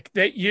going to like.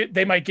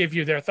 They might give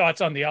you their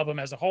thoughts on the album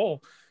as a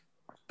whole,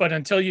 but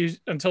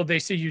until they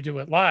see you do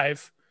it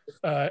live,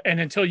 and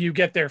until you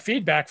get their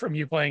feedback from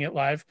you playing it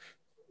live,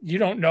 you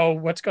don't know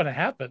what's going to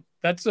happen.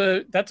 That's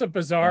a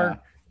bizarre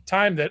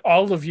time that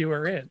all of you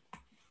are in.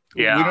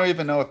 Yeah, we don't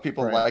even know if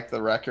people like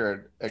the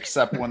record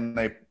except when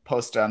they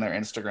post on their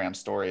Instagram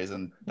stories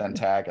and then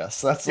tag us.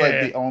 That's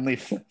the only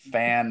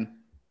fan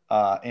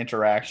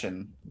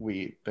interaction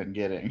we've been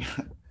getting.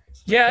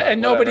 Yeah, and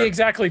nobody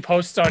exactly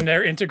posts on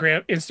their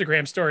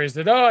Instagram stories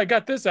that, oh, I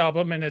got this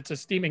album and it's a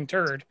steaming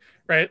turd,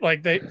 right?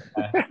 Like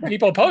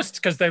people post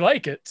because they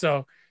like it.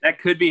 So that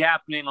could be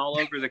happening all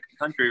over the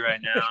country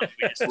right now.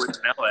 We just wouldn't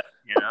know it,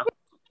 you know?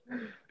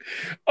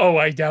 Oh,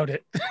 I doubt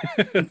it.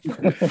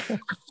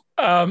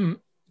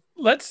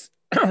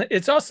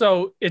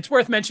 It's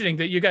worth mentioning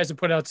that you guys have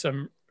put out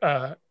some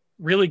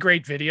really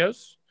great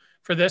videos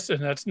for this,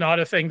 and that's not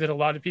a thing that a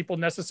lot of people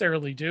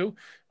necessarily do.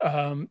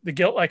 The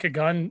Guilt Like a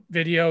Gun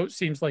video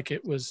seems like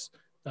it was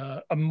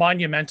a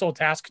monumental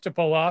task to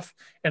pull off,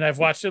 and I've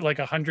watched it like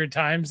 100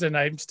 times, and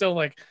I'm still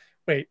like,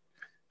 wait,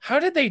 how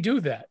did they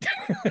do that?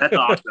 That's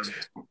awesome.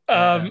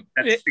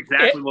 That's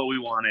exactly what we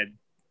wanted.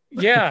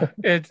 Yeah,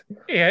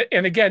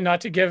 and again,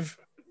 not to give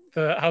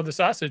how the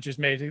sausage is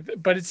made,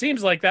 but it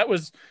seems like that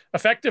was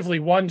effectively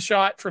one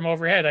shot from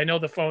overhead. I know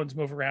the phones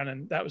move around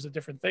and that was a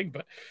different thing,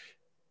 but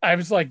I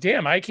was like,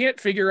 damn, I can't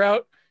figure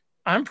out.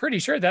 I'm pretty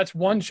sure that's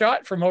one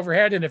shot from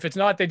overhead, and if it's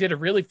not, they did a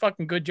really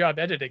fucking good job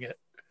editing it.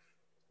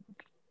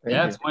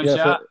 It's one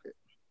shot.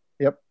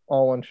 Yep,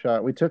 all one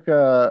shot. We took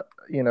to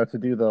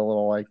do the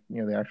little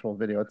the actual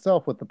video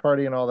itself with the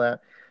party and all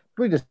that.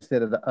 We just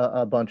did it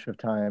a bunch of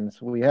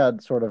times. We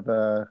had sort of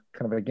a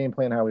kind of a game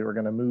plan how we were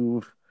going to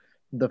move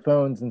the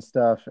phones and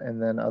stuff, and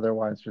then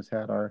otherwise just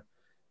had our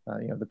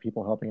the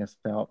people helping us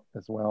out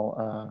as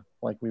well.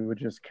 Like we would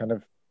just kind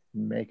of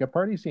make a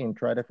party scene,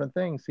 try different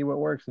things, see what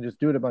works, and just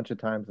do it a bunch of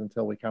times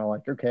until we kind of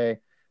like, okay,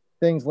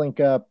 things link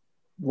up,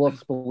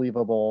 looks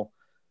believable,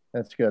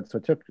 that's good. So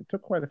it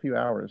took quite a few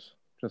hours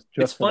just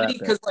it's funny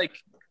because like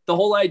the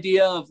whole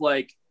idea of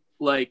like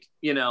I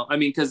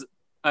mean, because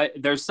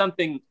there's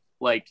something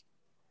like,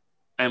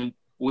 and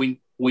we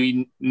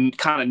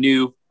kind of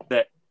knew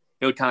that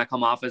it would kind of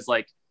come off as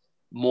like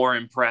more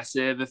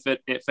impressive if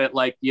it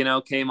like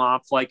came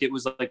off like it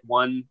was like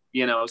one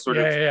sort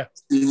of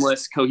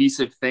seamless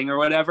cohesive thing or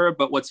whatever.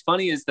 But what's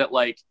funny is that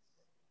like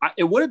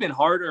it would have been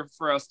harder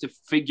for us to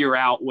figure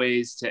out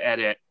ways to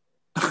edit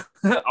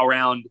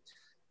around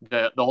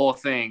the whole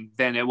thing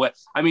than it was.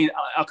 I mean,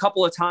 a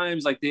couple of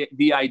times like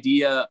the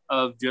idea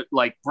of just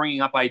like bringing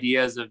up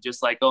ideas of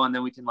just like, oh, and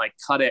then we can like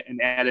cut it and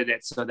edit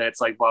it so that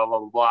it's like blah blah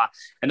blah blah,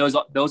 and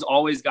those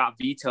always got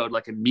vetoed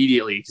like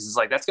immediately, because it's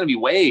like that's gonna be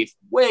way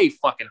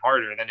fucking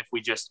harder than if we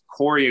just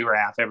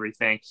choreograph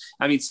everything.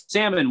 I mean,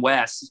 Sam and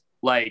Wes,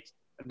 like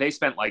they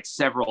spent like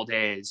several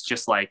days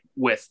just like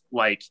with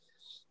like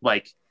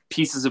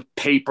pieces of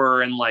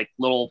paper and like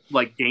little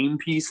like game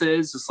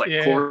pieces, just like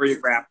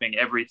choreographing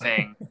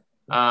everything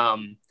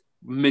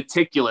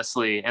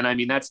meticulously. And I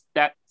mean, that's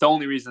the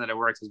only reason that it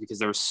works is because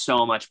there was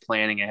so much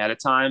planning ahead of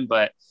time.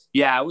 But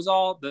yeah, it was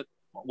all the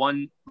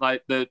one,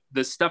 like the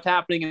stuff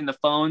happening in the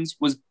phones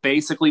was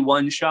basically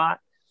one shot.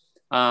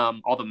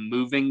 All the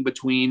moving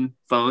between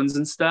phones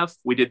and stuff,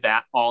 we did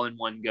that all in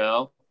one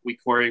go. We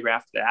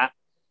choreographed that.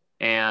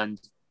 And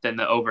then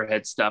the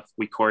overhead stuff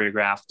we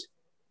choreographed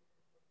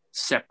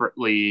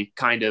separately,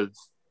 kind of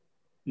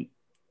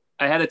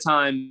ahead of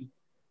time,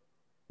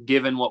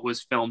 given what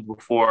was filmed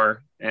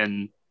before.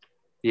 And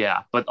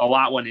yeah, but a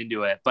lot went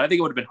into it. But I think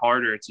it would have been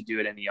harder to do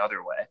it any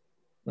other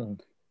way.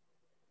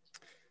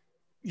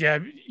 Yeah,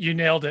 you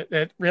nailed it.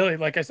 It really,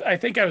 like I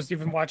think I was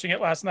even watching it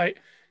last night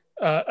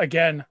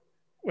again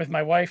with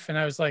my wife, and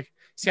I was like,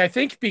 See, I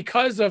think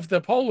because of the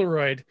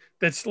Polaroid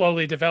that's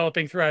slowly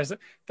developing through us,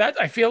 that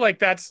I feel like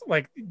that's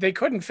like they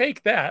couldn't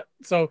fake that.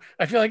 So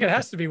I feel like it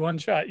has to be one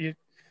shot.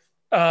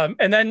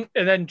 And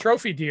then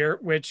Trophy Deer,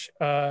 which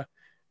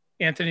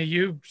Anthony,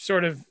 you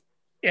sort of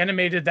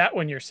animated that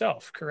one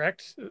yourself,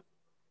 correct?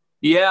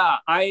 Yeah,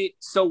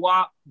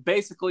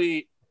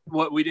 basically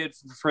what we did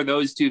for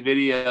those two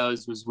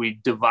videos was we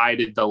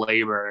divided the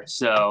labor.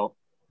 So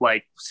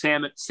like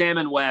Sam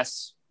and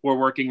Wes were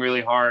working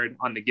really hard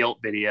on the Guilt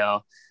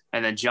video,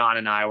 and then John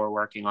and I were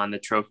working on the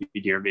Trophy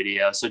Deer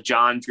video. So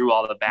John drew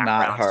all the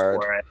backgrounds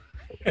for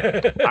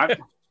it.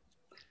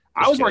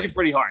 I was working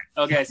pretty hard.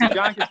 Okay, so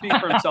John can speak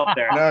for himself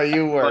there. No,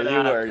 you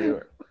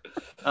were.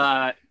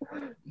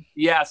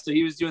 Yeah, so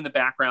he was doing the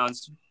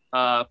backgrounds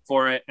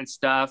for it and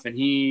stuff, and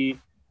he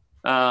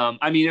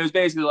it was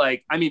basically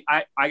like,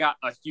 I got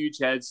a huge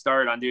head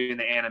start on doing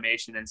the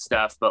animation and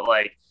stuff, but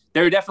like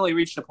there definitely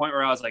reached a point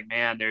where I was like,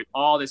 man, there's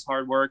all this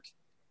hard work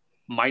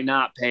might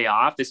not pay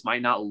off. This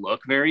might not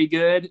look very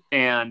good.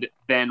 And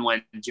then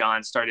when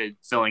John started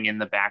filling in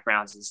the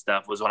backgrounds and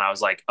stuff was when I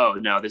was like, oh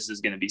no, this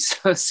is going to be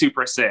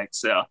super sick.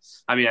 So,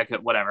 I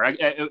could, whatever.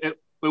 It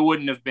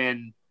wouldn't have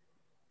been,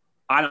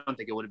 I don't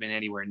think it would have been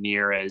anywhere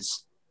near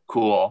as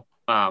cool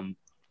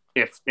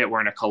if it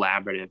weren't a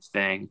collaborative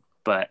thing.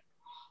 But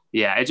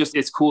yeah,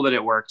 it's cool that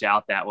it worked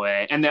out that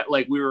way. And that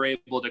like, we were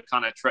able to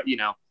kind of,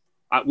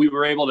 we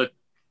were able to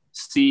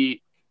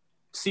see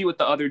what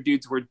the other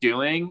dudes were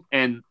doing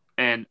and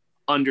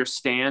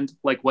understand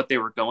like what they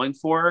were going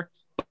for,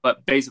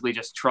 but basically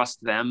just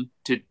trust them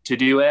to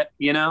do it,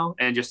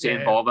 and just to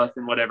involve us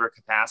in whatever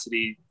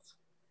capacity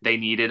they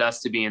needed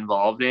us to be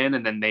involved in.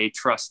 And then they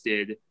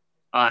trusted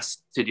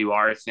us to do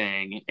our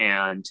thing.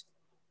 And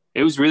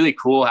it was really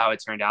cool how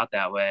it turned out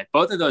that way.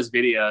 Both of those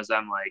videos,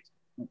 I'm like,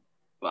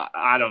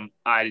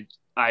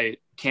 I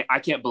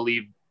can't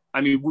believe,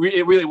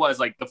 it really was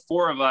like the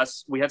four of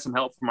us, we had some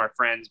help from our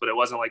friends, but it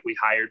wasn't like we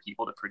hired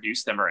people to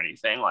produce them or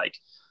anything. Like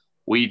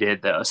we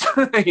did those,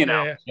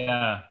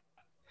 Yeah.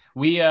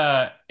 We,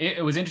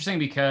 it was interesting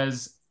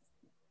because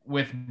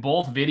with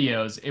both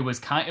videos, it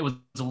was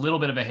a little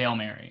bit of a Hail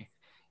Mary,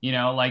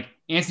 like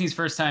Anthony's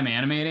first time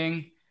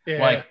animating,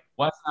 like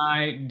Wes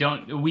and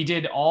I we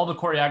did all the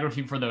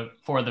choreography for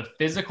the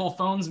physical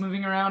phones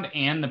moving around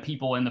and the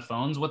people in the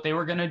phones, what they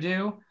were going to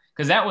do.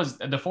 Cause that was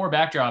the 4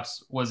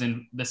 backdrops was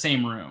in the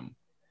same room.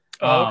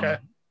 Oh, okay.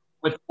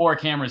 With 4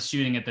 cameras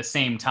shooting at the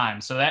same time.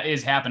 So that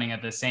is happening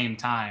at the same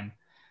time.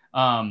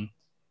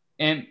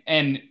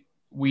 And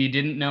we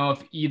didn't know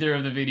if either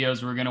of the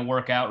videos were going to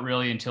work out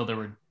really until they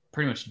were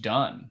pretty much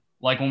done.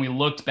 Like when we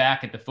looked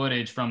back at the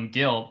footage from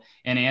Guilt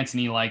and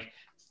Anthony,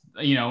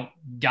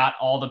 got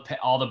all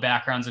the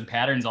backgrounds and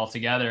patterns all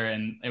together,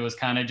 and it was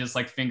kind of just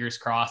like fingers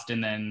crossed.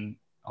 And then,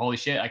 holy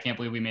shit, I can't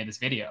believe we made this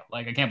video.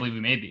 Like, I can't believe we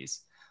made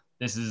these.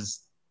 This is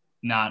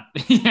not,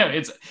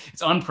 it's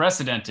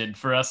unprecedented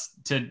for us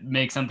to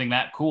make something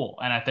that cool.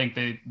 And I think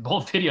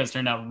both videos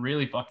turned out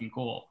really fucking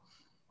cool.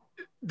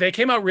 They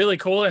came out really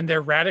cool, and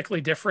they're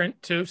radically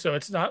different too. So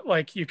it's not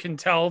like you can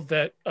tell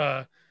that,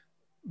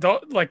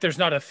 like there's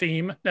not a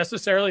theme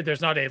necessarily.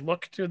 There's not a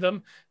look to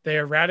them. They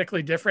are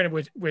radically different,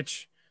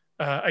 which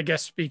I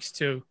guess speaks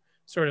to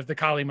sort of the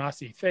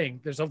Kalimasi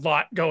thing. There's a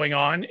lot going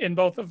on in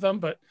both of them,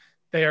 but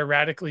they are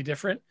radically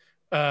different.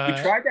 We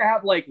tried to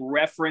have like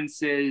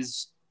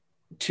references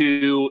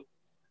to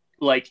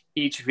like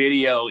each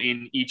video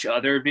in each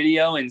other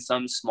video in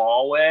some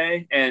small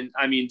way. And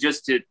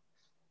just to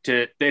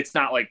it's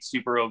not like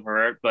super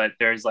overt, but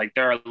there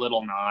are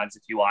little nods.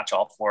 If you watch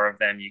all 4 of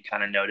them, you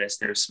kind of notice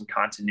there's some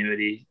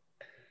continuity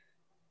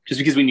just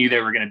because we knew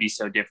they were going to be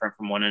so different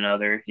from one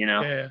another,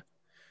 Yeah.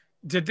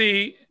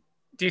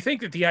 Do you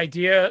think that the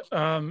idea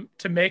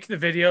to make the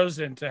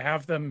videos and to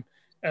have them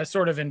as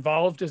sort of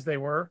involved as they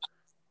were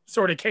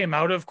sort of came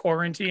out of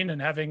quarantine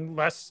and having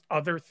less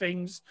other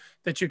things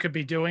that you could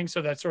be doing, so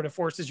that sort of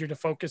forces you to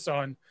focus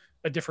on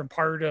a different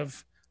part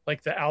of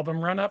like the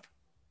album run up?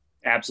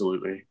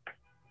 Absolutely.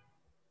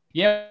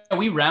 Yeah,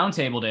 we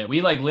roundtabled it.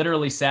 We like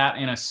literally sat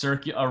in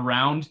a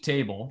round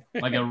table,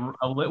 like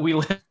we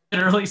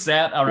literally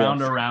sat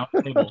around a round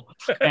table,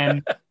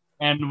 and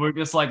we're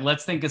just like,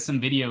 let's think of some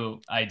video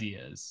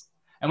ideas.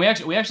 And we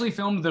actually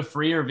filmed the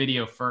Freer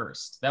video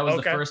first. That was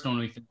the first one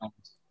we filmed.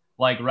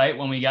 Like right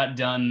when we got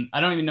done,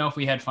 I don't even know if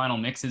we had final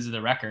mixes of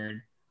the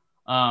record,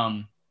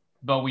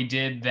 but we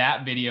did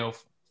that video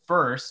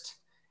first,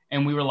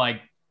 and we were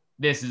like,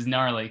 "This is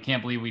gnarly!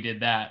 Can't believe we did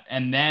that."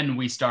 And then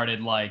we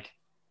started like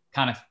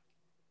kind of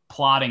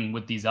plotting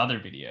with these other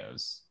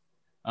videos.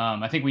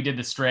 I think we did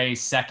the Stray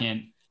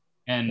second,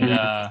 and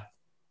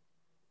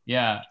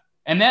yeah.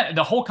 And that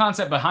the whole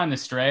concept behind the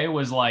Stray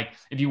was like,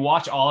 if you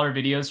watch all our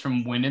videos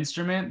from Wind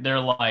Instrument, they're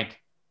like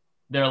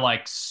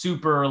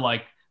super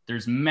like,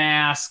 there's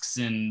masks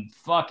and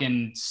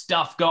fucking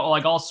stuff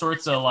like all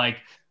sorts of like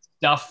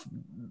stuff,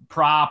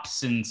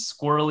 props and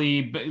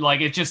squirrely, but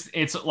like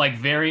it's like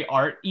very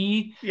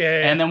art-y.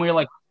 Yeah. And then we were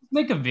like,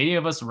 make a video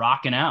of us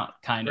rocking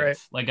out, kind of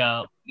like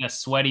a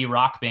sweaty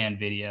rock band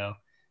video.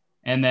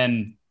 And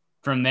then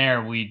from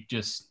there,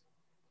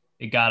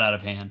 it got out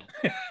of hand.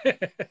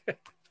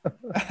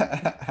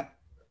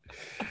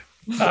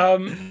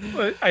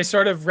 I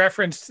sort of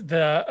referenced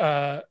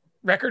the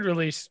record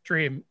release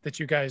stream that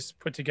you guys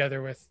put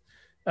together with,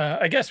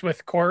 I guess,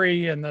 with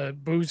Corey and the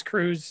Booze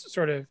Cruise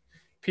sort of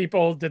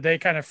people. Did they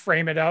kind of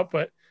frame it out?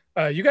 But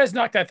you guys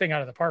knocked that thing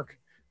out of the park.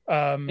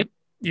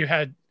 You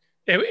had,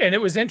 and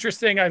it was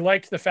interesting. I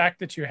liked the fact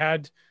that you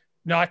had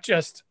not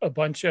just a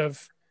bunch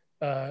of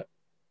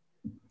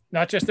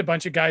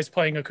guys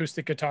playing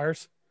acoustic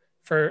guitars,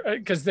 for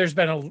because there's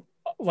been a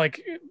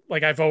like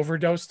I've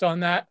overdosed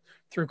on that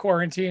through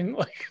quarantine.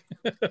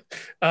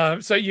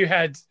 So you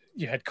had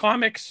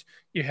comics,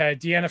 you had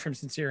Deanna from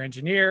Sincere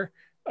Engineer.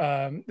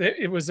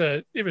 It was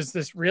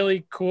this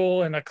really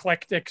cool and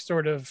eclectic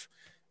sort of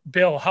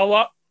bill.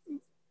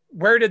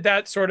 Where did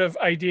that sort of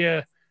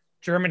idea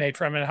germinate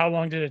from, and how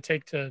long did it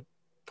take to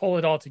pull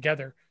it all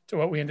together to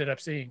what we ended up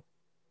seeing?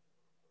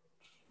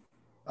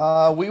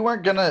 We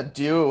weren't gonna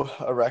do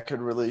a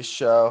record release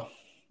show,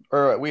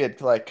 or we had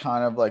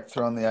kind of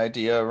thrown the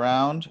idea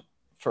around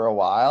for a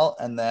while,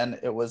 and then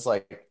it was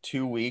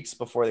 2 weeks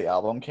before the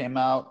album came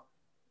out,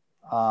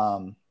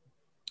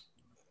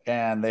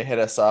 and they hit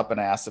us up and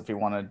asked if we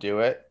want to do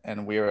it,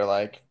 and we were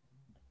like,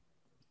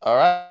 all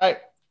right,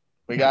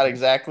 we got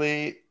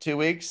exactly 2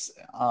 weeks.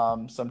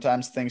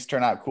 Sometimes things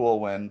turn out cool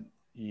when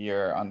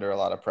you're under a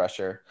lot of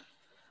pressure,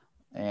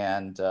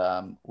 and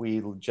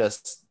we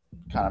just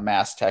kind of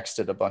mass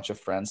texted a bunch of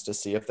friends to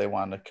see if they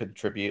wanted to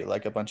contribute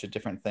a bunch of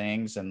different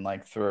things, and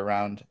threw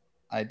around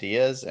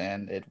ideas,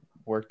 and it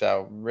worked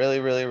out really,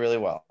 really, really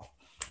well.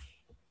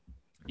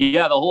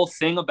 Yeah, the whole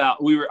thing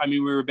about we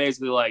were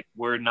basically like,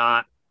 we're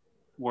not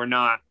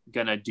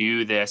gonna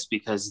do this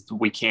because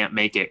we can't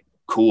make it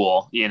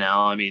cool, you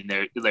know. I mean,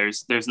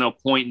 there's no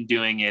point in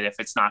doing it if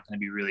it's not going to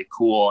be really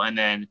cool. And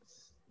then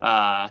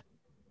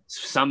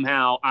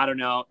somehow, I don't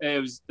know,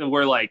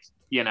 we're like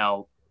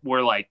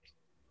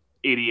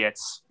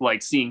idiots,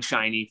 seeing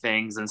shiny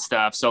things and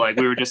stuff. So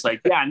we were just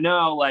like, yeah,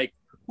 no,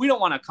 we don't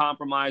want to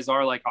compromise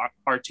our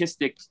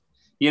artistic,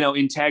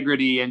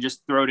 integrity and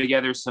just throw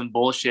together some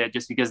bullshit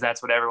just because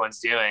that's what everyone's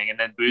doing. And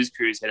then Booze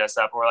Cruise hit us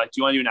up and we're like, do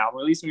you want to do an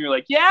album release? And we were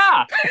like,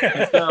 yeah.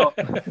 And so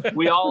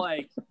we all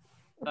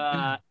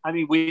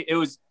it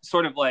was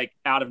sort of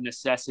out of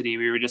necessity.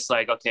 We were just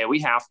like, okay,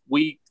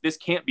 this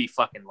can't be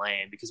fucking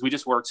lame because we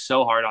just worked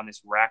so hard on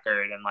this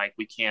record, and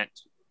we can't,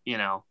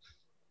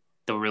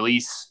 the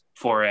release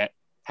for it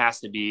has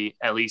to be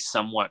at least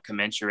somewhat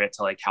commensurate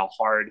to how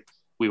hard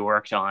we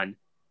worked on,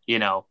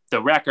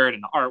 the record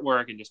and the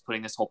artwork and just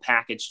putting this whole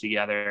package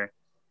together.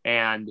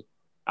 And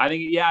I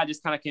think, it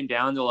just kind of came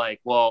down to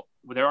well,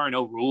 there are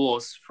no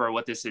rules for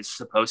what this is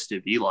supposed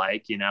to be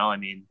like, I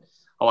mean,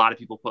 a lot of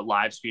people put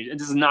live streams, and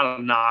this is not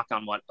a knock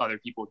on what other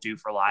people do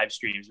for live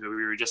streams, but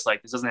we were just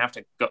this doesn't have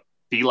to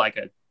be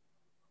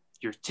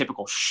your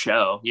typical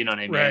show. You know what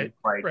I mean?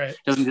 Right. It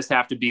doesn't just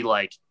have to be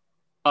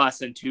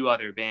us and two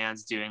other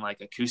bands doing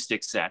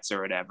acoustic sets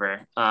or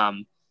whatever.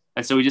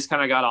 And so we just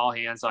kind of got all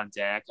hands on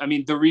deck. I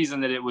mean, the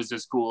reason that it was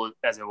as cool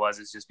as it was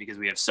is just because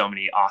we have so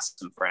many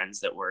awesome friends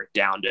that were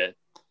down to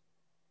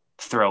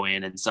throw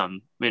in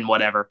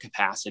whatever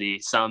capacity,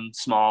 some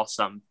small,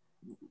 some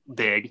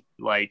big,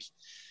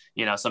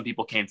 some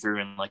people came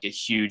through in a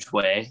huge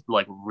way,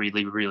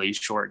 really, really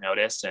short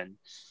notice. And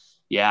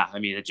yeah, I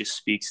mean, it just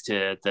speaks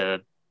to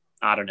the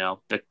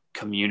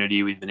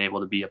community we've been able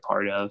to be a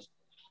part of.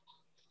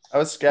 I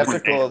was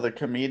skeptical of the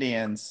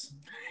comedians,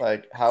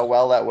 how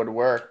well that would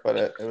work, but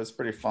it was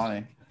pretty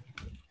funny.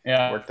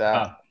 Yeah, it worked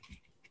out.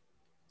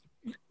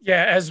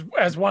 Yeah,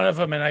 as one of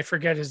them, and I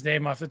forget his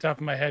name off the top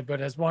of my head,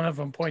 but as one of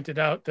them pointed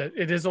out, that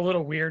it is a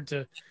little weird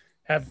to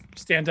have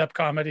stand-up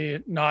comedy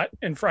not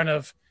in front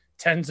of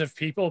tens of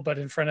people, but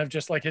in front of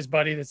just his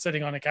buddy that's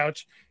sitting on a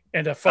couch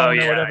and a phone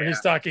or whatever he's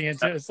talking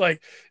into.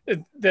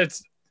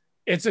 It's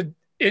it's an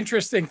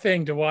interesting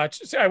thing to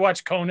watch. I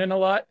watch Conan a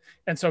lot,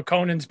 and so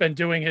Conan's been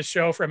doing his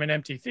show from an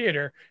empty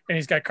theater, and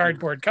he's got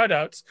cardboard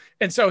cutouts,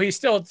 and so he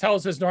still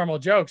tells his normal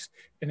jokes,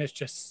 and it's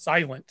just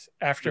silent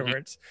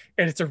afterwards.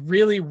 And it's a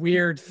really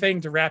weird thing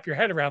to wrap your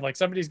head around.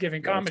 Somebody's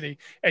giving comedy,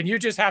 and you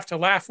just have to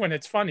laugh when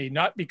it's funny,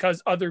 not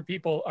because other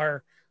people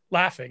are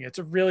laughing. It's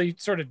a really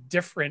sort of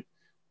different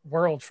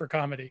world for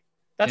comedy.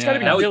 That's got to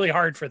be really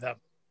hard for them.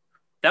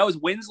 That was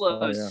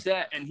Winslow's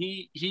set, and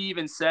he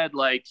even said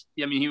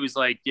he was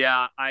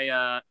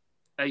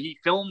he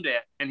filmed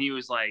it, and he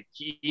was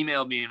he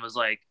emailed me and was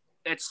I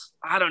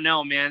don't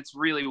know, man, it's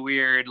really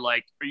weird.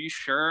 Are you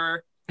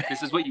sure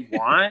this is what you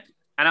want?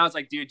 And I was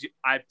like, dude,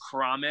 I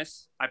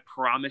promise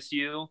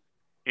you,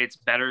 it's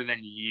better than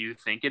you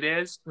think it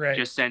is. Right.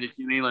 Just send it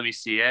to me. Let me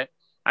see it.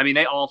 I mean,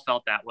 they all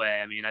felt that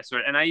way. I mean,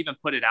 and I even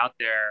put it out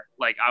there.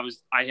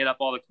 I hit up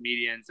all the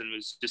comedians and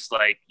was just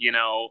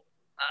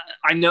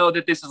I know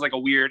that this is a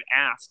weird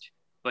ask,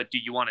 but do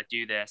you want to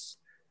do this?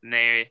 And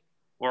they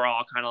were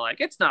all kind of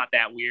it's not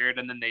that weird.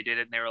 And then they did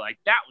it and they were like,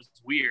 that was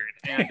weird.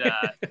 And,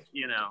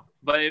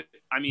 but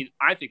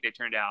I think they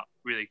turned out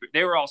really great.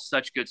 They were all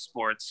such good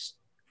sports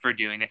for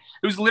doing it.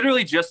 It was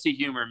literally just to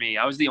humor me.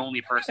 I was the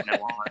only person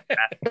that wanted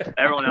that.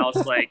 Everyone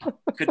else like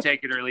could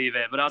take it or leave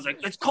it. But I was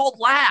like, it's called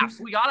Laughs.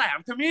 We gotta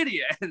have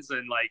comedians,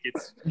 and like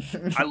it's.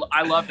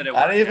 I love that it.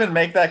 I didn't even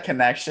make that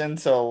connection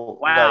till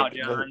wow, like,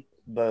 John.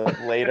 the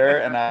later,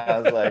 and I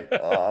was like,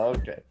 oh,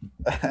 okay.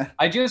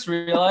 I just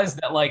realized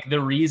that like the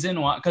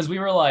reason why, because we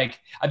were like,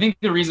 I think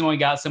the reason why we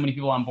got so many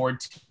people on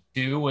board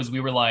too was we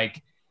were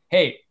like,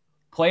 hey,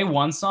 play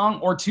one song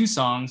or two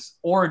songs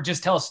or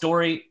just tell a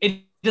story.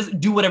 It doesn't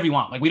do whatever you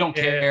want. Like we don't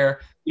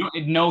care. You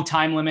don't, no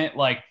time limit.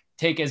 Like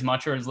take as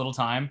much or as little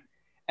time.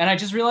 And I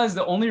just realized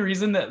the only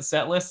reason that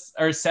set lists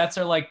or sets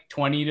are like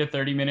 20 to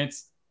 30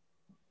 minutes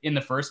in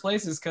the first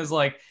place is because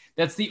like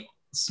that's the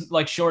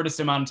like shortest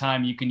amount of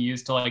time you can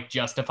use to like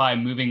justify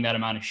moving that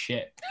amount of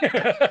shit. You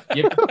have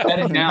to set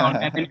it down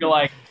and then you're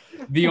like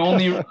the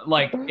only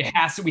like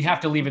we have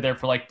to leave it there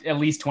for like at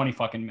least 20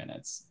 fucking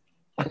minutes.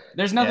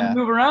 There's nothing to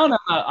move around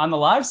on the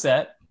live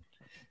set,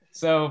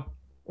 so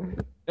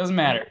it doesn't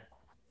matter.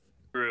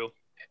 True.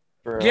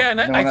 Yeah, and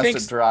no I one think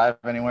has to drive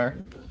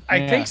anywhere.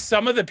 I think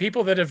some of the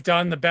people that have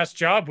done the best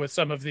job with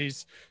some of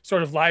these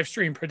sort of live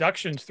stream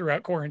productions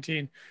throughout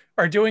quarantine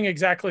are doing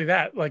exactly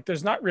that. Like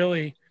there's not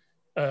really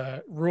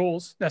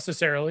rules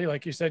necessarily.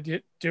 Like you said,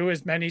 you do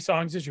as many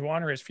songs as you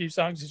want or as few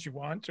songs as you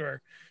want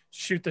or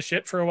shoot the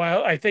shit for a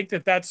while. I think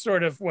that that's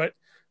sort of what,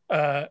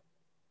 at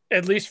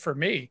least for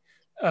me,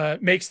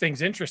 makes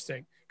things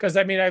interesting. Because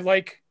I mean,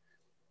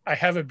 I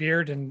have a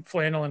beard and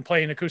flannel and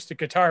play an acoustic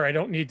guitar. I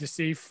don't need to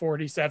see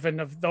 47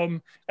 of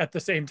them at the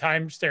same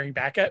time staring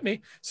back at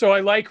me. So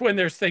I like when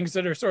there's things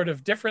that are sort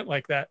of different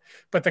like that.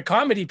 But the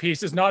comedy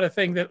piece is not a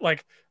thing that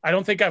like, I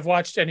don't think I've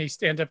watched any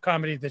stand-up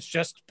comedy that's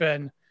just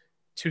been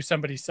to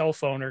somebody's cell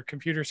phone or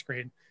computer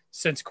screen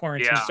since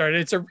quarantine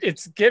started.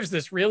 It gives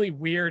this really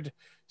weird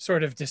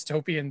sort of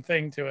dystopian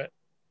thing to it.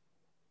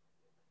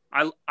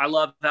 I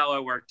love how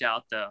it worked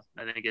out though.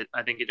 I think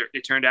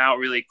it turned out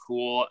really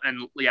cool.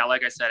 And yeah,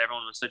 like I said,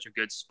 everyone was such a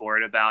good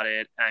sport about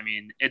it. I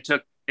mean, it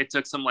took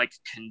some like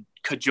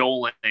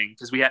cajoling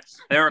because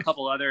there were a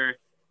couple other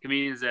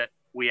comedians that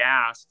we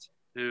asked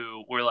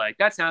who were like,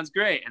 that sounds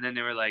great. And then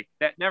they were like,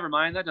 that never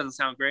mind, that doesn't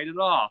sound great at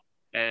all.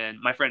 And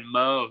my friend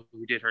Mo,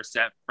 who did her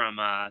set from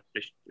the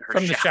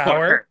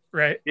shower,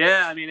 right?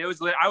 Yeah, I mean,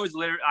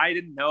 I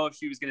didn't know if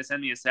she was going to send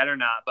me a set or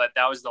not, but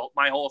that was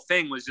my whole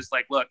thing was just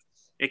like, look,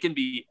 it can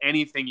be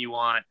anything you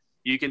want.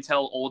 You can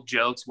tell old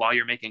jokes while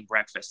you're making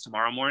breakfast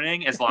tomorrow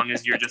morning, as long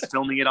as you're just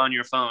filming it on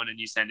your phone and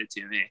you send it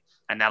to me,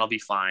 and that'll be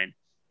fine.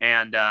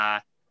 And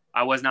I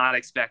was not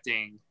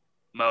expecting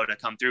Mo to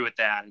come through with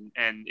that,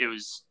 and it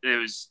was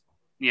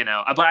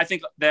but I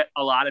think that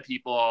a lot of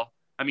people.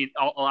 I mean,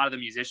 a lot of the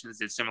musicians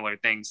did similar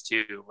things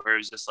too, where it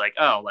was just like,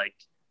 oh, like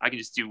I can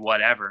just do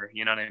whatever,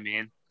 you know what I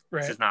mean?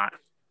 Right. This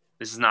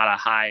is not a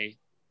high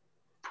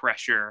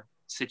pressure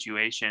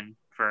situation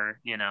for,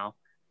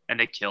 and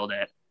they killed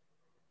it.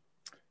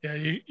 Yeah,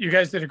 you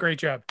guys did a great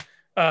job.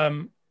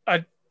 I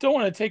don't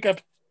want to take up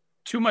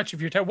too much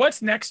of your time.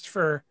 What's next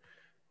for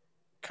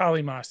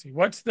Kali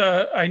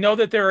Masi? I know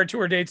that there are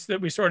tour dates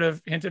that we sort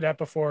of hinted at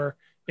before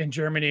in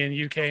Germany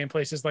and UK and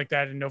places like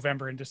that in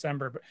November and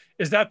December, but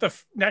is that the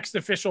next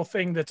official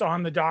thing that's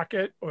on the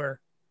docket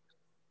or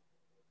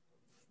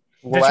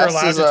that you're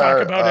allowed to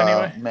talk about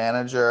anyway?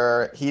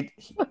 Manager, he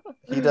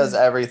does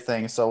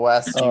everything. So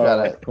Wes, you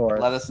gotta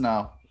let us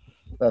know.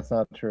 That's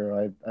not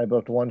true. I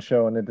booked one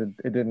show and it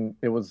did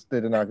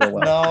not go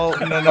well.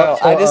 No.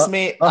 I just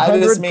mean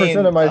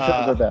 100% of my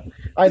shows are bad.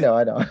 I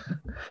know.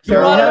 So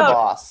you're not a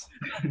boss.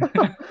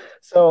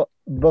 So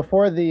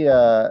before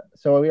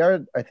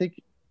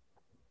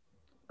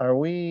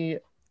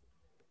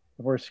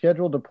we're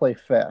scheduled to play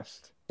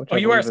Fest.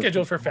 You are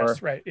scheduled for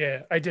Fest, right?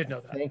 Yeah, I did know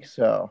that. I think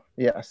so.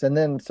 Yes, and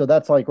then so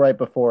that's like right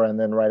before, and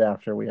then right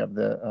after we have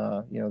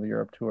the the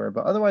Europe tour.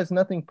 But otherwise,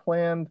 nothing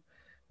planned.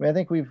 I mean, I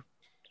think we've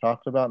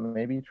talked about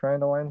maybe trying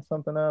to line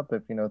something up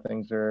if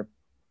things are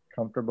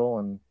comfortable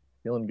and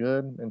feeling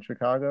good in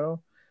Chicago.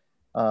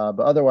 But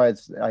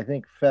otherwise, I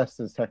think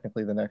Fest is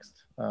technically the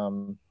next like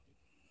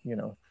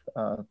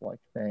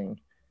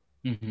thing.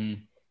 Mm-hmm.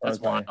 That's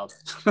wild.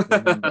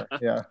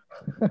 Yeah.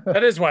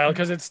 That is wild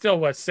because it's still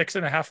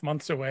 6.5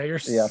 months away or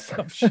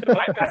some shit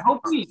like that.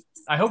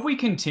 I hope we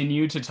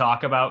continue to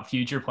talk about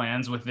future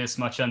plans with this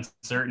much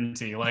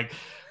uncertainty. Like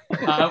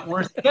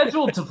we're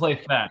scheduled to play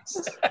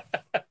Fest.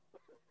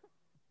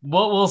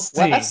 We'll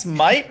see. Wes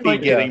might be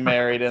getting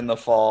married in the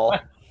fall.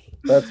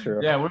 That's true.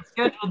 Yeah, we're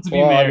scheduled to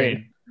be married.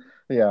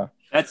 I mean, yeah.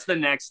 That's the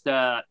next.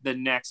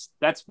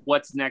 That's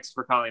what's next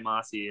for Kali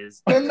Masi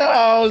is. Who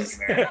knows?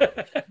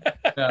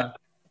 Yeah.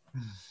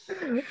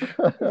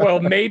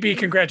 Well, maybe.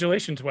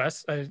 Congratulations,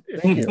 Wes. Thank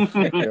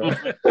you.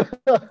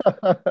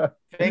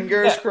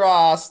 Fingers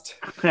crossed.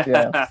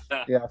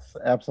 Yes,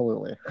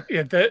 absolutely.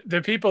 Yeah,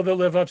 the people that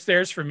live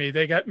upstairs from me,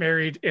 they got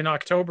married in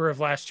October of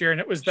last year, and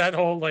it was that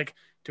whole like,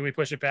 do we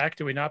push it back?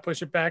 Do we not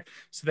push it back?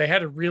 So they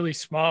had a really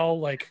small,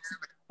 like,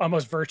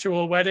 almost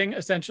virtual wedding,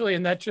 essentially,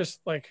 and that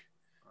just like,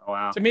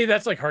 wow, to me,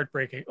 that's like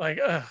heartbreaking. Like,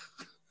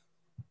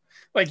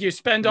 like you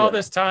spend all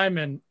this time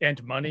and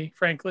money,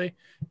 frankly,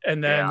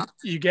 and then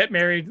you get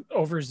married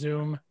over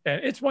Zoom.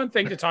 And it's one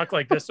thing to talk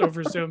like this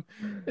over Zoom.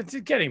 It's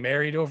getting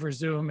married over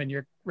Zoom and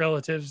your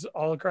relatives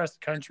all across the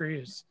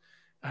country is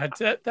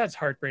that's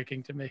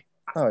heartbreaking to me.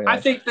 Oh, yeah. I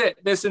think that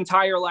this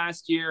entire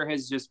last year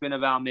has just been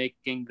about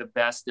making the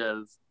best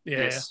of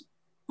this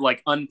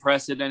like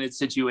unprecedented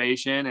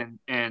situation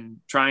and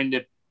trying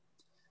to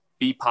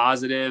be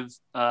positive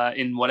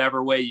in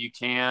whatever way you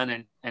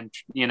can. And,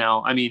 you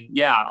know, I mean,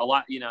 a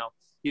lot, you know,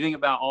 you think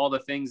about all the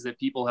things that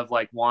people have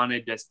like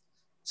wanted to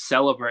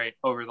celebrate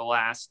over the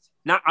last,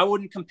 I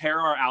wouldn't compare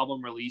our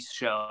album release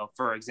show,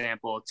 for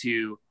example,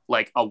 to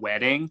like a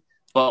wedding,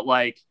 but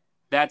like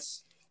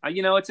that's,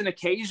 you know, it's an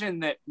occasion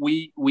that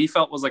we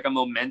felt was like a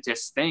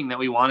momentous thing that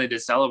we wanted to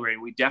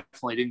celebrate. We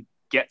definitely didn't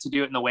get to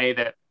do it in the way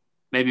that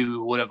maybe we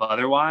would have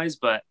otherwise,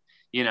 but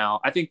you know,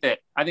 I think that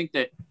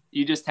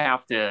you just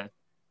have to,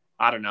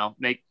 I don't know,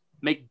 make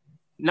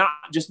not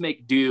just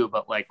make do,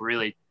 but like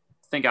really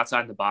think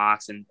outside the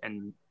box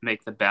and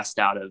make the best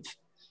out of,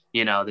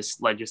 you know,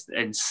 this like just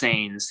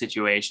insane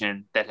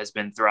situation that has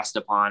been thrust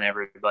upon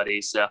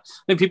everybody. So I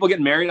think people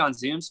getting married on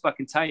Zoom's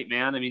fucking tight,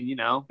 man. I mean, you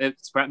know, it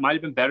might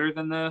have been better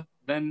than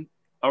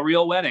a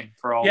real wedding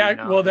for all. Yeah. We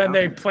know, well, then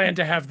they plan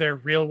to have their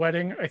real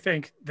wedding, I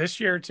think, this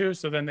year too.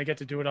 So then they get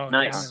to do it all.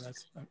 Nice.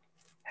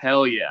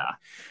 Hell yeah.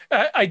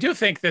 I do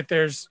think that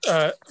there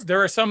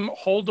are some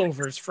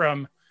holdovers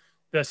from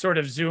the sort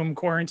of Zoom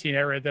quarantine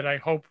era that I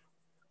hope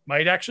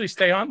might actually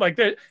stay on. Like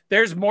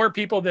there's more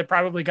people that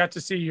probably got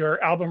to see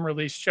your album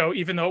release show,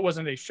 even though it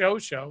wasn't a show,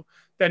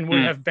 than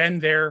would have been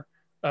there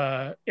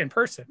in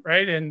person,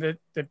 right? And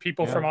the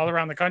people from all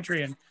around the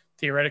country and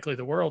theoretically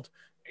the world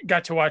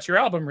got to watch your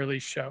album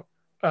release show.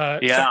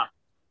 So,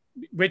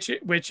 which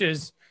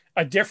is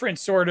a different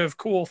sort of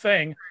cool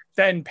thing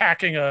than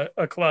packing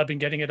a club and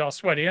getting it all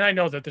sweaty. And I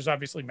know that there's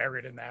obviously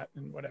merit in that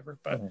and whatever,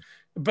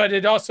 but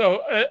it also,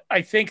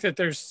 I think that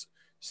there's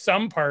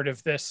some part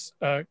of this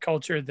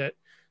culture that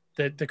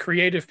the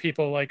creative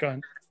people like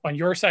on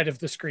your side of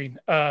the screen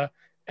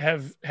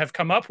have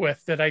come up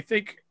with that I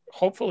think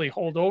hopefully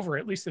hold over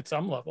at least at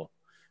some level.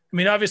 I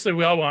mean, obviously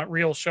we all want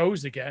real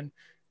shows again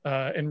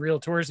and real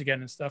tours again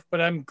and stuff, but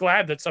I'm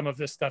glad that some of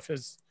this stuff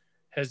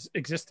has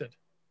existed.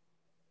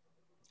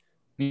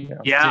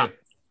 Yeah.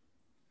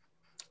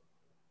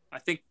 I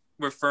think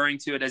referring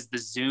to it as the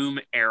Zoom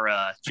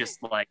era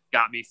just like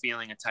got me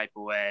feeling a type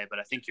of way, but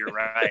I think you're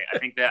right. I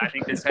think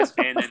this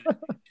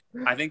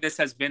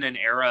has been an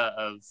era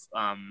of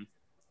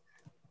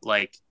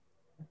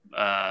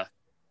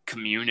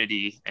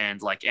community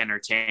and like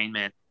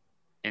entertainment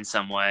in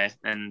some way,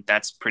 and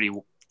that's pretty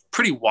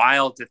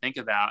wild to think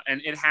about.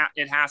 And it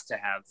has to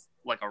have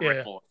like a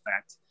ripple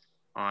effect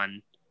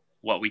on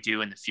what we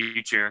do in the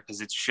future,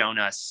 because it's shown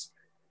us,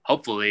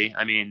 hopefully,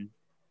 I mean,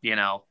 you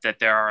know, that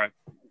there are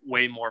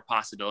way more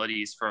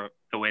possibilities for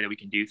the way that we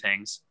can do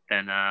things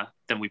than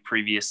we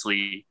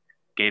previously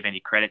gave any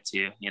credit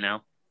to, you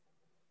know.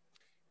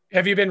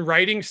 Have you been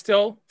writing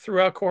still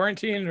throughout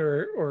quarantine,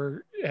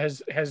 or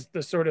has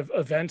the sort of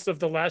events of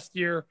the last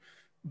year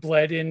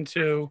bled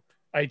into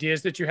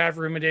ideas that you have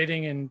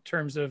ruminating in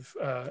terms of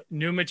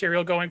new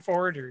material going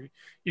forward, or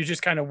you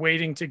just kind of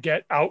waiting to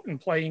get out and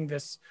playing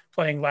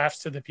laughs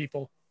to the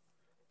people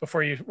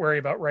before you worry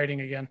about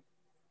writing again?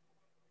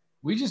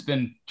 We've just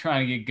been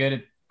trying to get good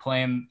at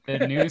playing the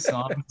new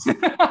songs.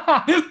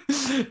 I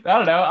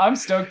don't know. I'm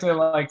stoked to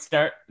like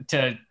start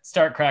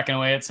cracking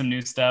away at some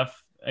new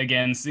stuff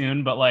again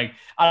soon. But like,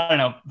 I don't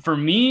know. For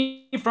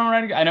me, from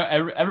writing, I know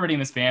everybody in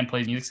this band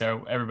plays music,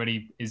 so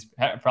everybody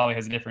probably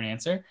has a different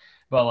answer.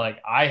 But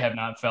like, I have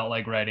not felt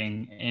like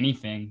writing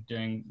anything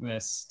during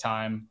this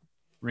time,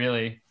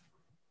 really.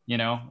 You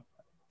know,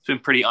 it's been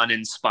pretty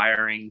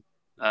uninspiring,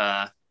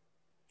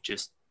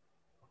 just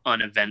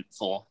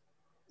uneventful.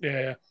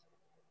 Yeah.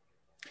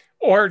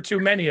 Or too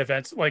many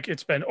events. Like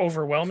it's been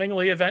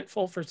overwhelmingly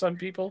eventful for some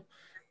people.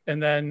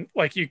 And then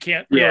like you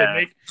can't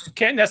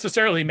can't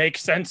necessarily make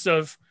sense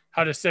of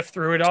how to sift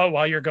through it all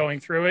while you're going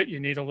through it. You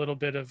need a little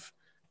bit of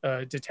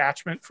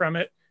detachment from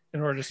it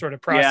in order to sort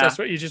of process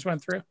what you just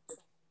went through.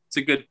 It's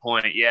a good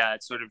point. Yeah,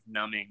 it's sort of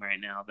numbing right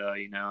now, though.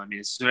 You know, I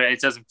mean,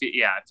 it doesn't feel.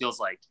 Yeah, it feels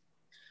like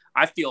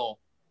I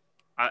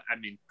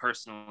mean,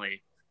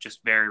 personally, just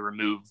very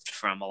removed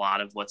from a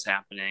lot of what's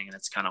happening, and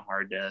it's kind of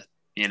hard to,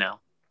 you know,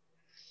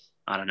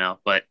 I don't know,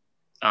 but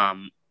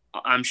I'm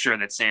sure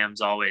that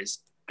Sam's always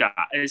got.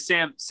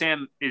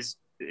 Sam is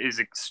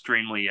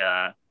extremely.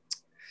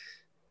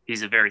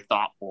 He's a very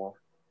thoughtful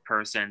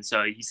person,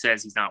 so he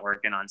says he's not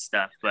working on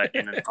stuff, but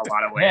in a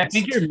lot of ways. Yeah, I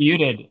think you're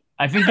muted.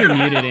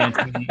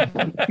 Anthony.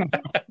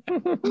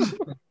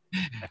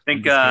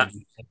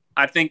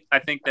 I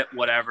think that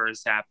whatever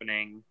is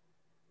happening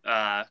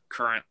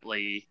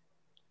currently,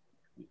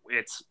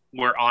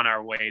 we're on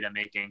our way to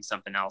making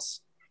something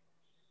else.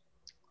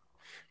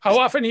 How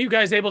often are you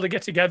guys able to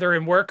get together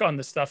and work on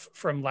the stuff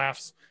from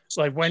Laughs?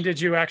 Like, when did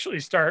you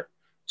actually start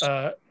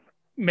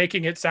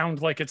making it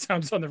sound like it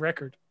sounds on the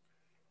record?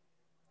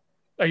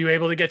 Are you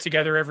able to get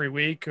together every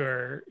week,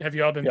 or have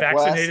you all been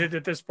vaccinated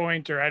at this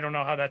point? Or I don't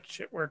know how that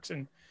shit works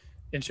in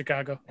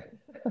Chicago.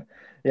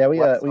 Yeah, we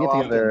Wes, we how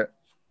get together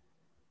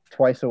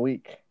twice a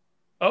week,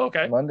 Oh,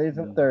 okay. Mondays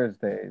and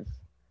Thursdays.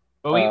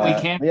 But we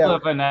can't yeah. pull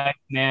up a nice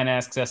man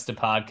asks us to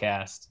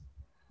podcast.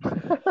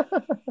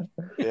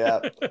 Yeah.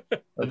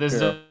 But this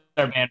is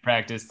our band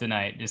practice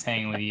tonight, just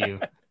hanging with you.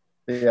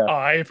 Yeah. Oh,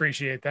 I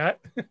appreciate that.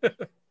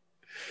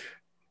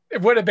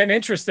 It would have been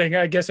interesting,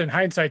 I guess, in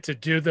hindsight, to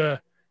do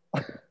the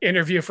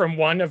interview from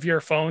one of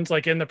your phones,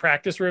 like in the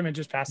practice room, and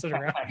just pass it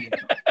around.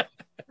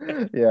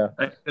 Yeah.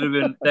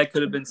 That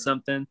could have been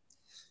something.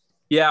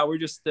 Yeah, we're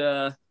just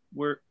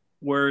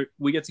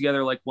we get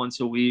together like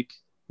once a week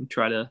and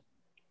try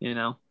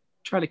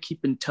to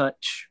keep in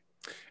touch.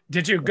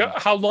 Did you go?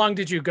 How long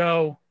did you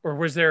go, or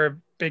was there a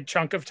big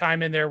chunk of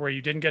time in there where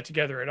you didn't get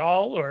together at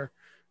all, or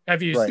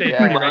have you stayed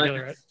pretty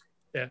regular?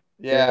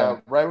 Yeah,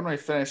 right when we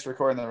finished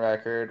recording the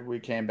record, we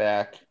came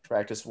back,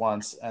 practiced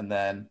once, and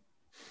then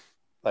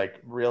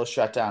like real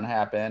shutdown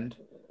happened.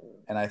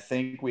 And I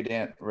think we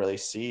didn't really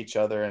see each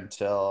other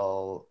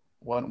until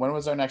when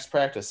was our next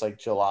practice? Like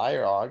July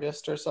or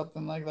August or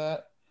something like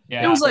that?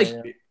 Yeah. It was like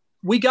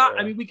we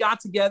got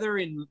together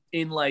in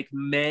like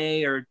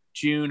May or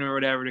June or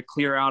whatever to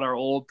clear out our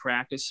old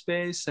practice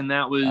space. And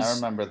I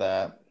remember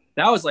that.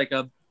 That was like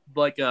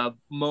a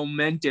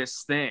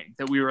momentous thing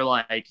that we were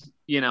like,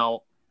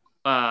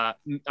 I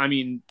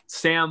mean,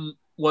 Sam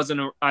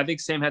I think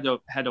Sam had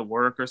to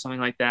work or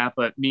something like that,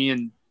 but me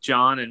and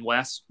John and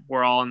Wes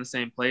were all in the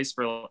same place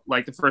for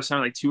like the first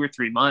time, like 2 or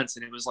 3 months.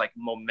 And it was like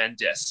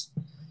momentous.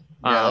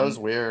 Yeah, that was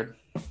weird.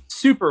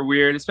 Super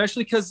weird,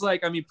 especially because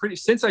like, I mean,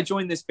 since I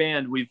joined this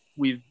band,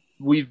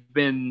 we've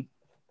been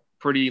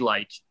pretty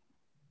like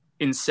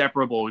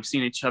inseparable. We've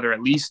seen each other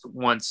at least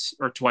once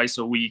or twice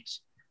a week,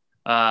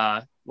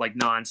 like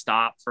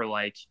nonstop for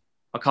like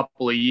a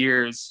couple of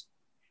years.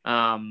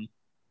 And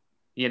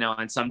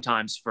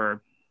sometimes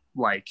for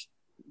like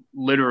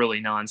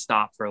literally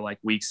nonstop for like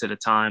weeks at a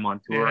time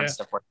on tour and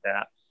stuff like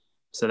that.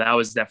 So that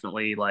was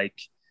definitely like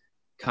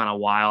kind of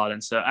wild.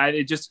 And so I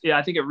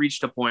think it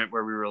reached a point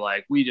where we were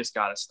like, we just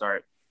got to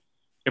start,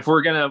 if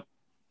we're going to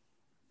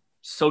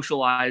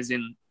socialize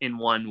in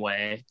one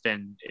way,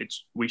 then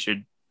we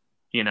should,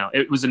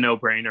 it was a no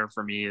brainer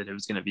for me that it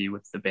was going to be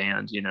with the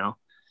band,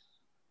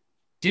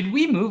 Did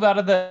we move out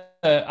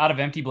of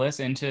Empty Bliss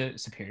into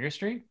Superior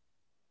Street?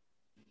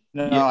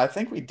 No, I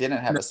think we didn't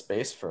have a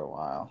space for a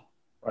while.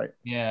 Right.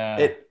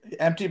 Yeah.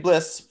 Empty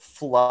Bliss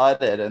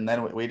flooded, and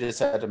then we just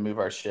had to move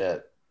our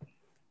shit.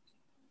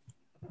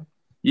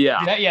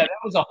 Yeah. That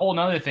was a whole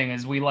nother thing,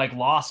 is we like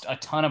lost a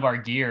ton of our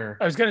gear.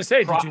 I was going to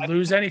say, did you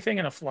lose anything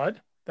in a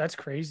flood? That's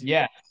crazy.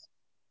 Yeah.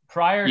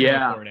 Prior to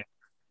recording.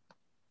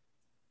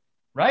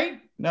 Right?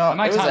 No, it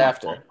was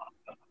after.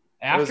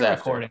 After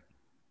recording.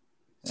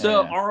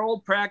 So our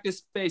old practice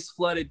space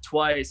flooded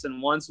twice,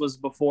 and once was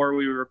before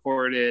we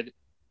recorded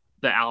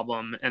the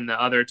album, and the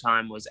other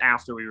time was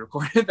after we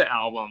recorded the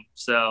album.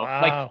 So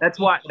like that's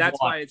why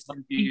it's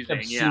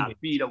confusing. Yeah,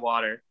 feet of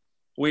water.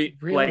 We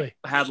like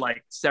had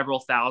like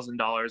several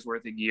 $1,000s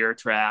worth of gear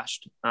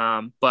trashed.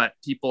 But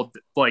people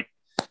like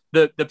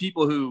the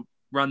people who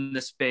run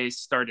the space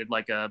started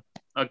like a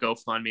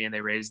GoFundMe, and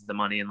they raised the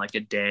money in like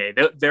a day.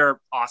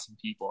 They're awesome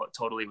people. It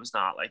totally was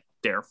not like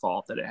their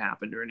fault that it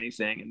happened or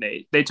anything. And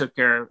they took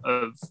care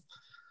of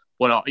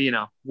what all,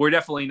 we're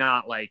definitely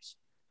not like,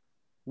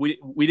 we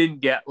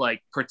didn't get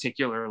like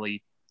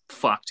particularly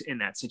fucked in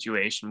that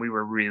situation. We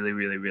were really,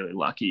 really, really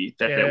lucky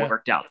that it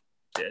worked out.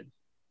 It did.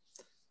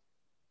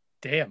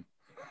 Damn.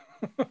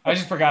 I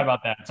just forgot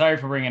about that. Sorry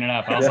for bringing it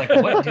up. I was like,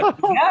 what?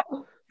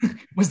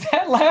 Was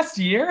that last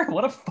year?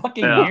 What a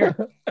fucking year.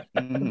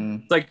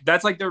 It's like,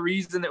 that's like the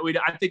reason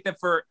that I think that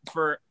for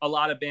a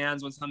lot of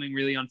bands, when something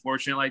really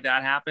unfortunate like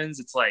that happens,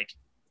 it's like,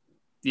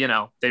 they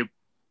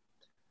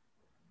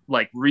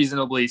like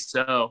reasonably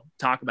so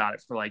talk about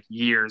it for like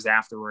years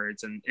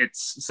afterwards. And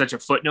it's such a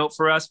footnote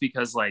for us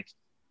because like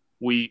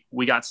we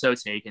got so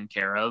taken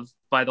care of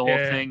by the whole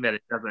thing that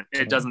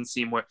it doesn't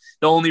seem worth.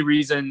 The only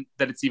reason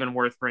that it's even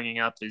worth bringing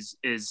up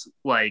is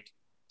like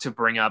to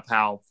bring up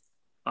how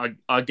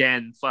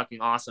again fucking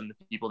awesome the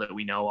people that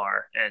we know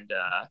are, and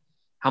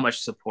how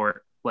much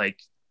support like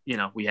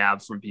we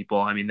have from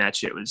people. I mean, that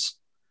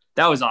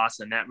was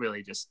awesome. That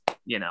really just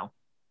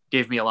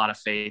gave me a lot of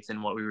faith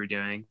in what we were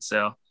doing.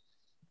 So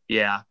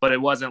yeah, but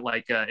it wasn't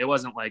like a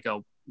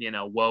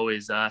woe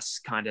is us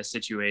kind of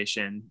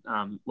situation,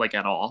 like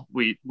at all.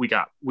 We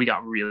got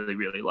really,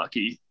 really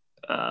lucky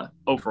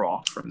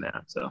overall from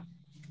that. So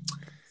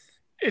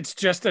it's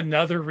just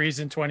another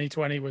reason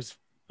 2020 was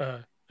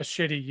a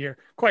shitty year,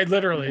 quite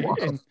literally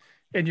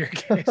in your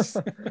case.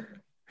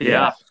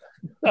 Yeah.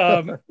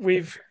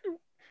 We're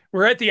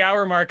at the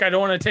hour mark. I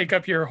don't want to take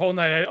up your whole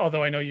night,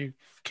 although I know you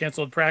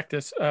canceled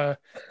practice. The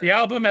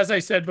album, as I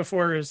said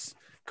before, is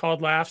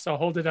called Laughs. I'll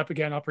hold it up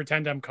again. I'll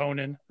pretend I'm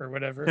Conan or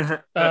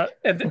whatever.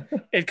 And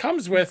it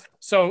comes with,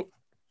 so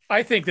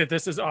I think that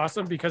this is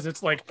awesome because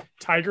it's like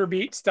Tiger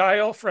Beat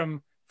style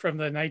from from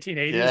the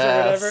 1980s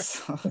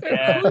Yes. or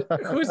whatever.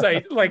 Who's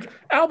like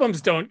albums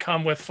don't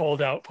come with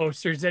fold out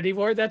posters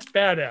anymore. That's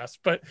badass.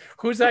 But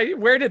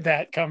where did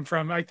that come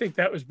from? I think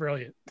that was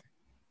brilliant.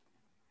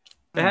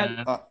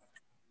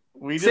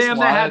 We just Sam,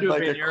 that had wanted to have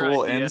like been a your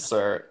cool idea.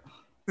 insert.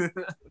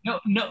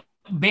 No,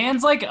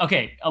 bands like,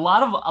 okay, a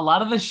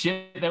lot of the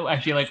shit that I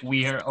feel like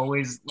we are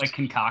always like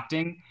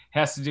concocting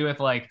has to do with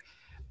like,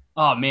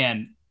 oh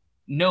man,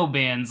 no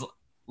bands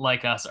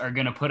like us are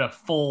gonna put a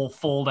full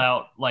fold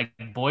out like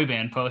boy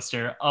band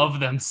poster of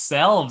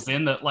themselves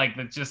in the like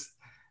that. Just,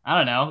 I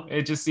don't know,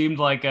 it just seemed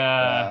like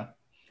a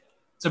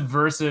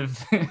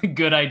subversive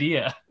good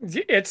idea.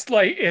 It's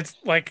like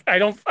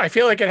I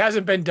feel like it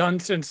hasn't been done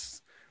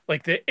since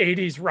like the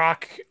 80s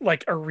rock,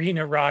 like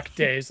arena rock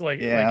days,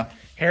 like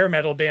hair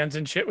metal bands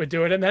and shit would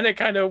do it. And then it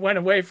kind of went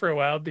away for a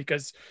while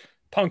because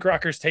punk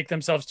rockers take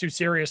themselves too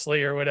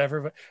seriously or whatever.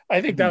 But I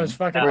think that was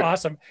fucking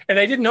awesome. And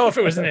I didn't know if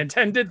it was an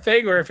intended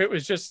thing or if it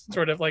was just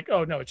sort of like,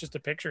 oh no, it's just a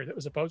picture that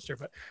was a poster.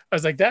 But I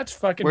was like, that's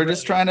fucking We're brilliant.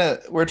 just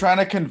trying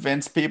to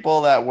convince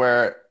people that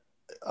we're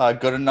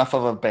good enough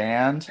of a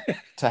band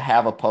to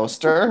have a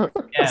poster.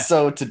 Yeah.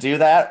 So to do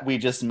that, we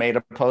just made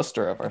a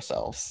poster of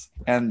ourselves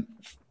and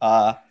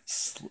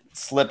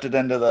slipped it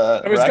into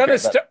the. I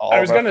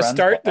was gonna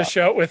start the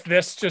show with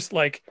this just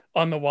like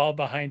on the wall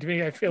behind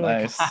me. I feel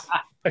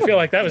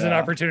like that was an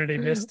opportunity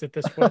missed at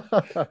this point.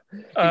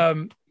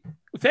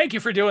 Thank you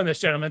for doing this,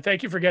 gentlemen.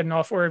 Thank you for getting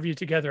all four of you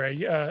together.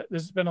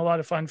 This has been a lot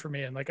of fun for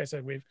me, and like I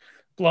said, we've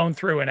blown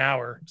through an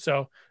hour,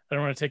 so I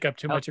don't want to take up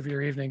too much of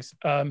your evenings.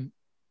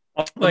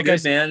 Like I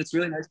said, man, it's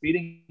really nice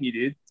meeting you,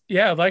 dude.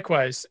 Yeah,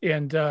 likewise.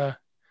 And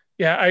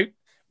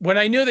when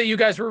I knew that you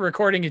guys were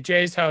recording at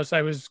Jay's house,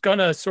 I was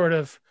gonna sort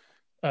of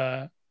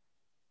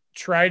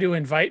try to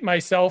invite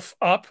myself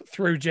up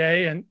through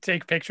Jay and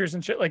take pictures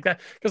and shit like that.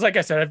 Because like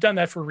I said, I've done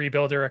that for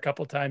Rebuilder a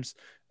couple times.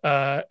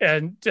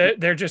 And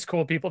they're just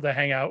cool people to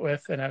hang out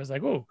with. And I was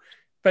like, ooh,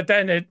 but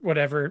then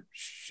whatever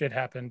shit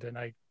happened and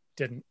I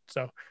didn't.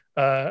 So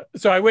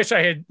I wish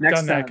I had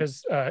done that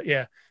because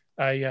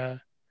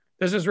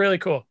this is really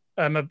cool.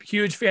 I'm a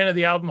huge fan of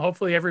the album.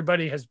 Hopefully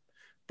everybody has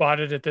bought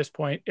it at this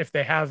point. If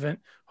they haven't,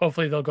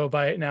 hopefully they'll go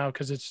buy it now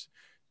because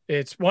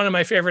it's one of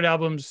my favorite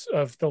albums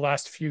of the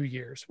last few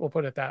years. We'll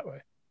put it that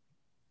way.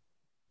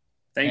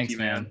 Thanks, you,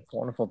 man.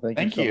 Wonderful.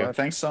 Thank you.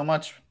 Thanks so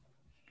much.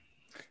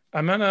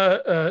 I'm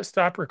gonna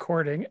stop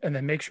recording and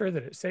then make sure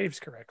that it saves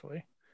correctly.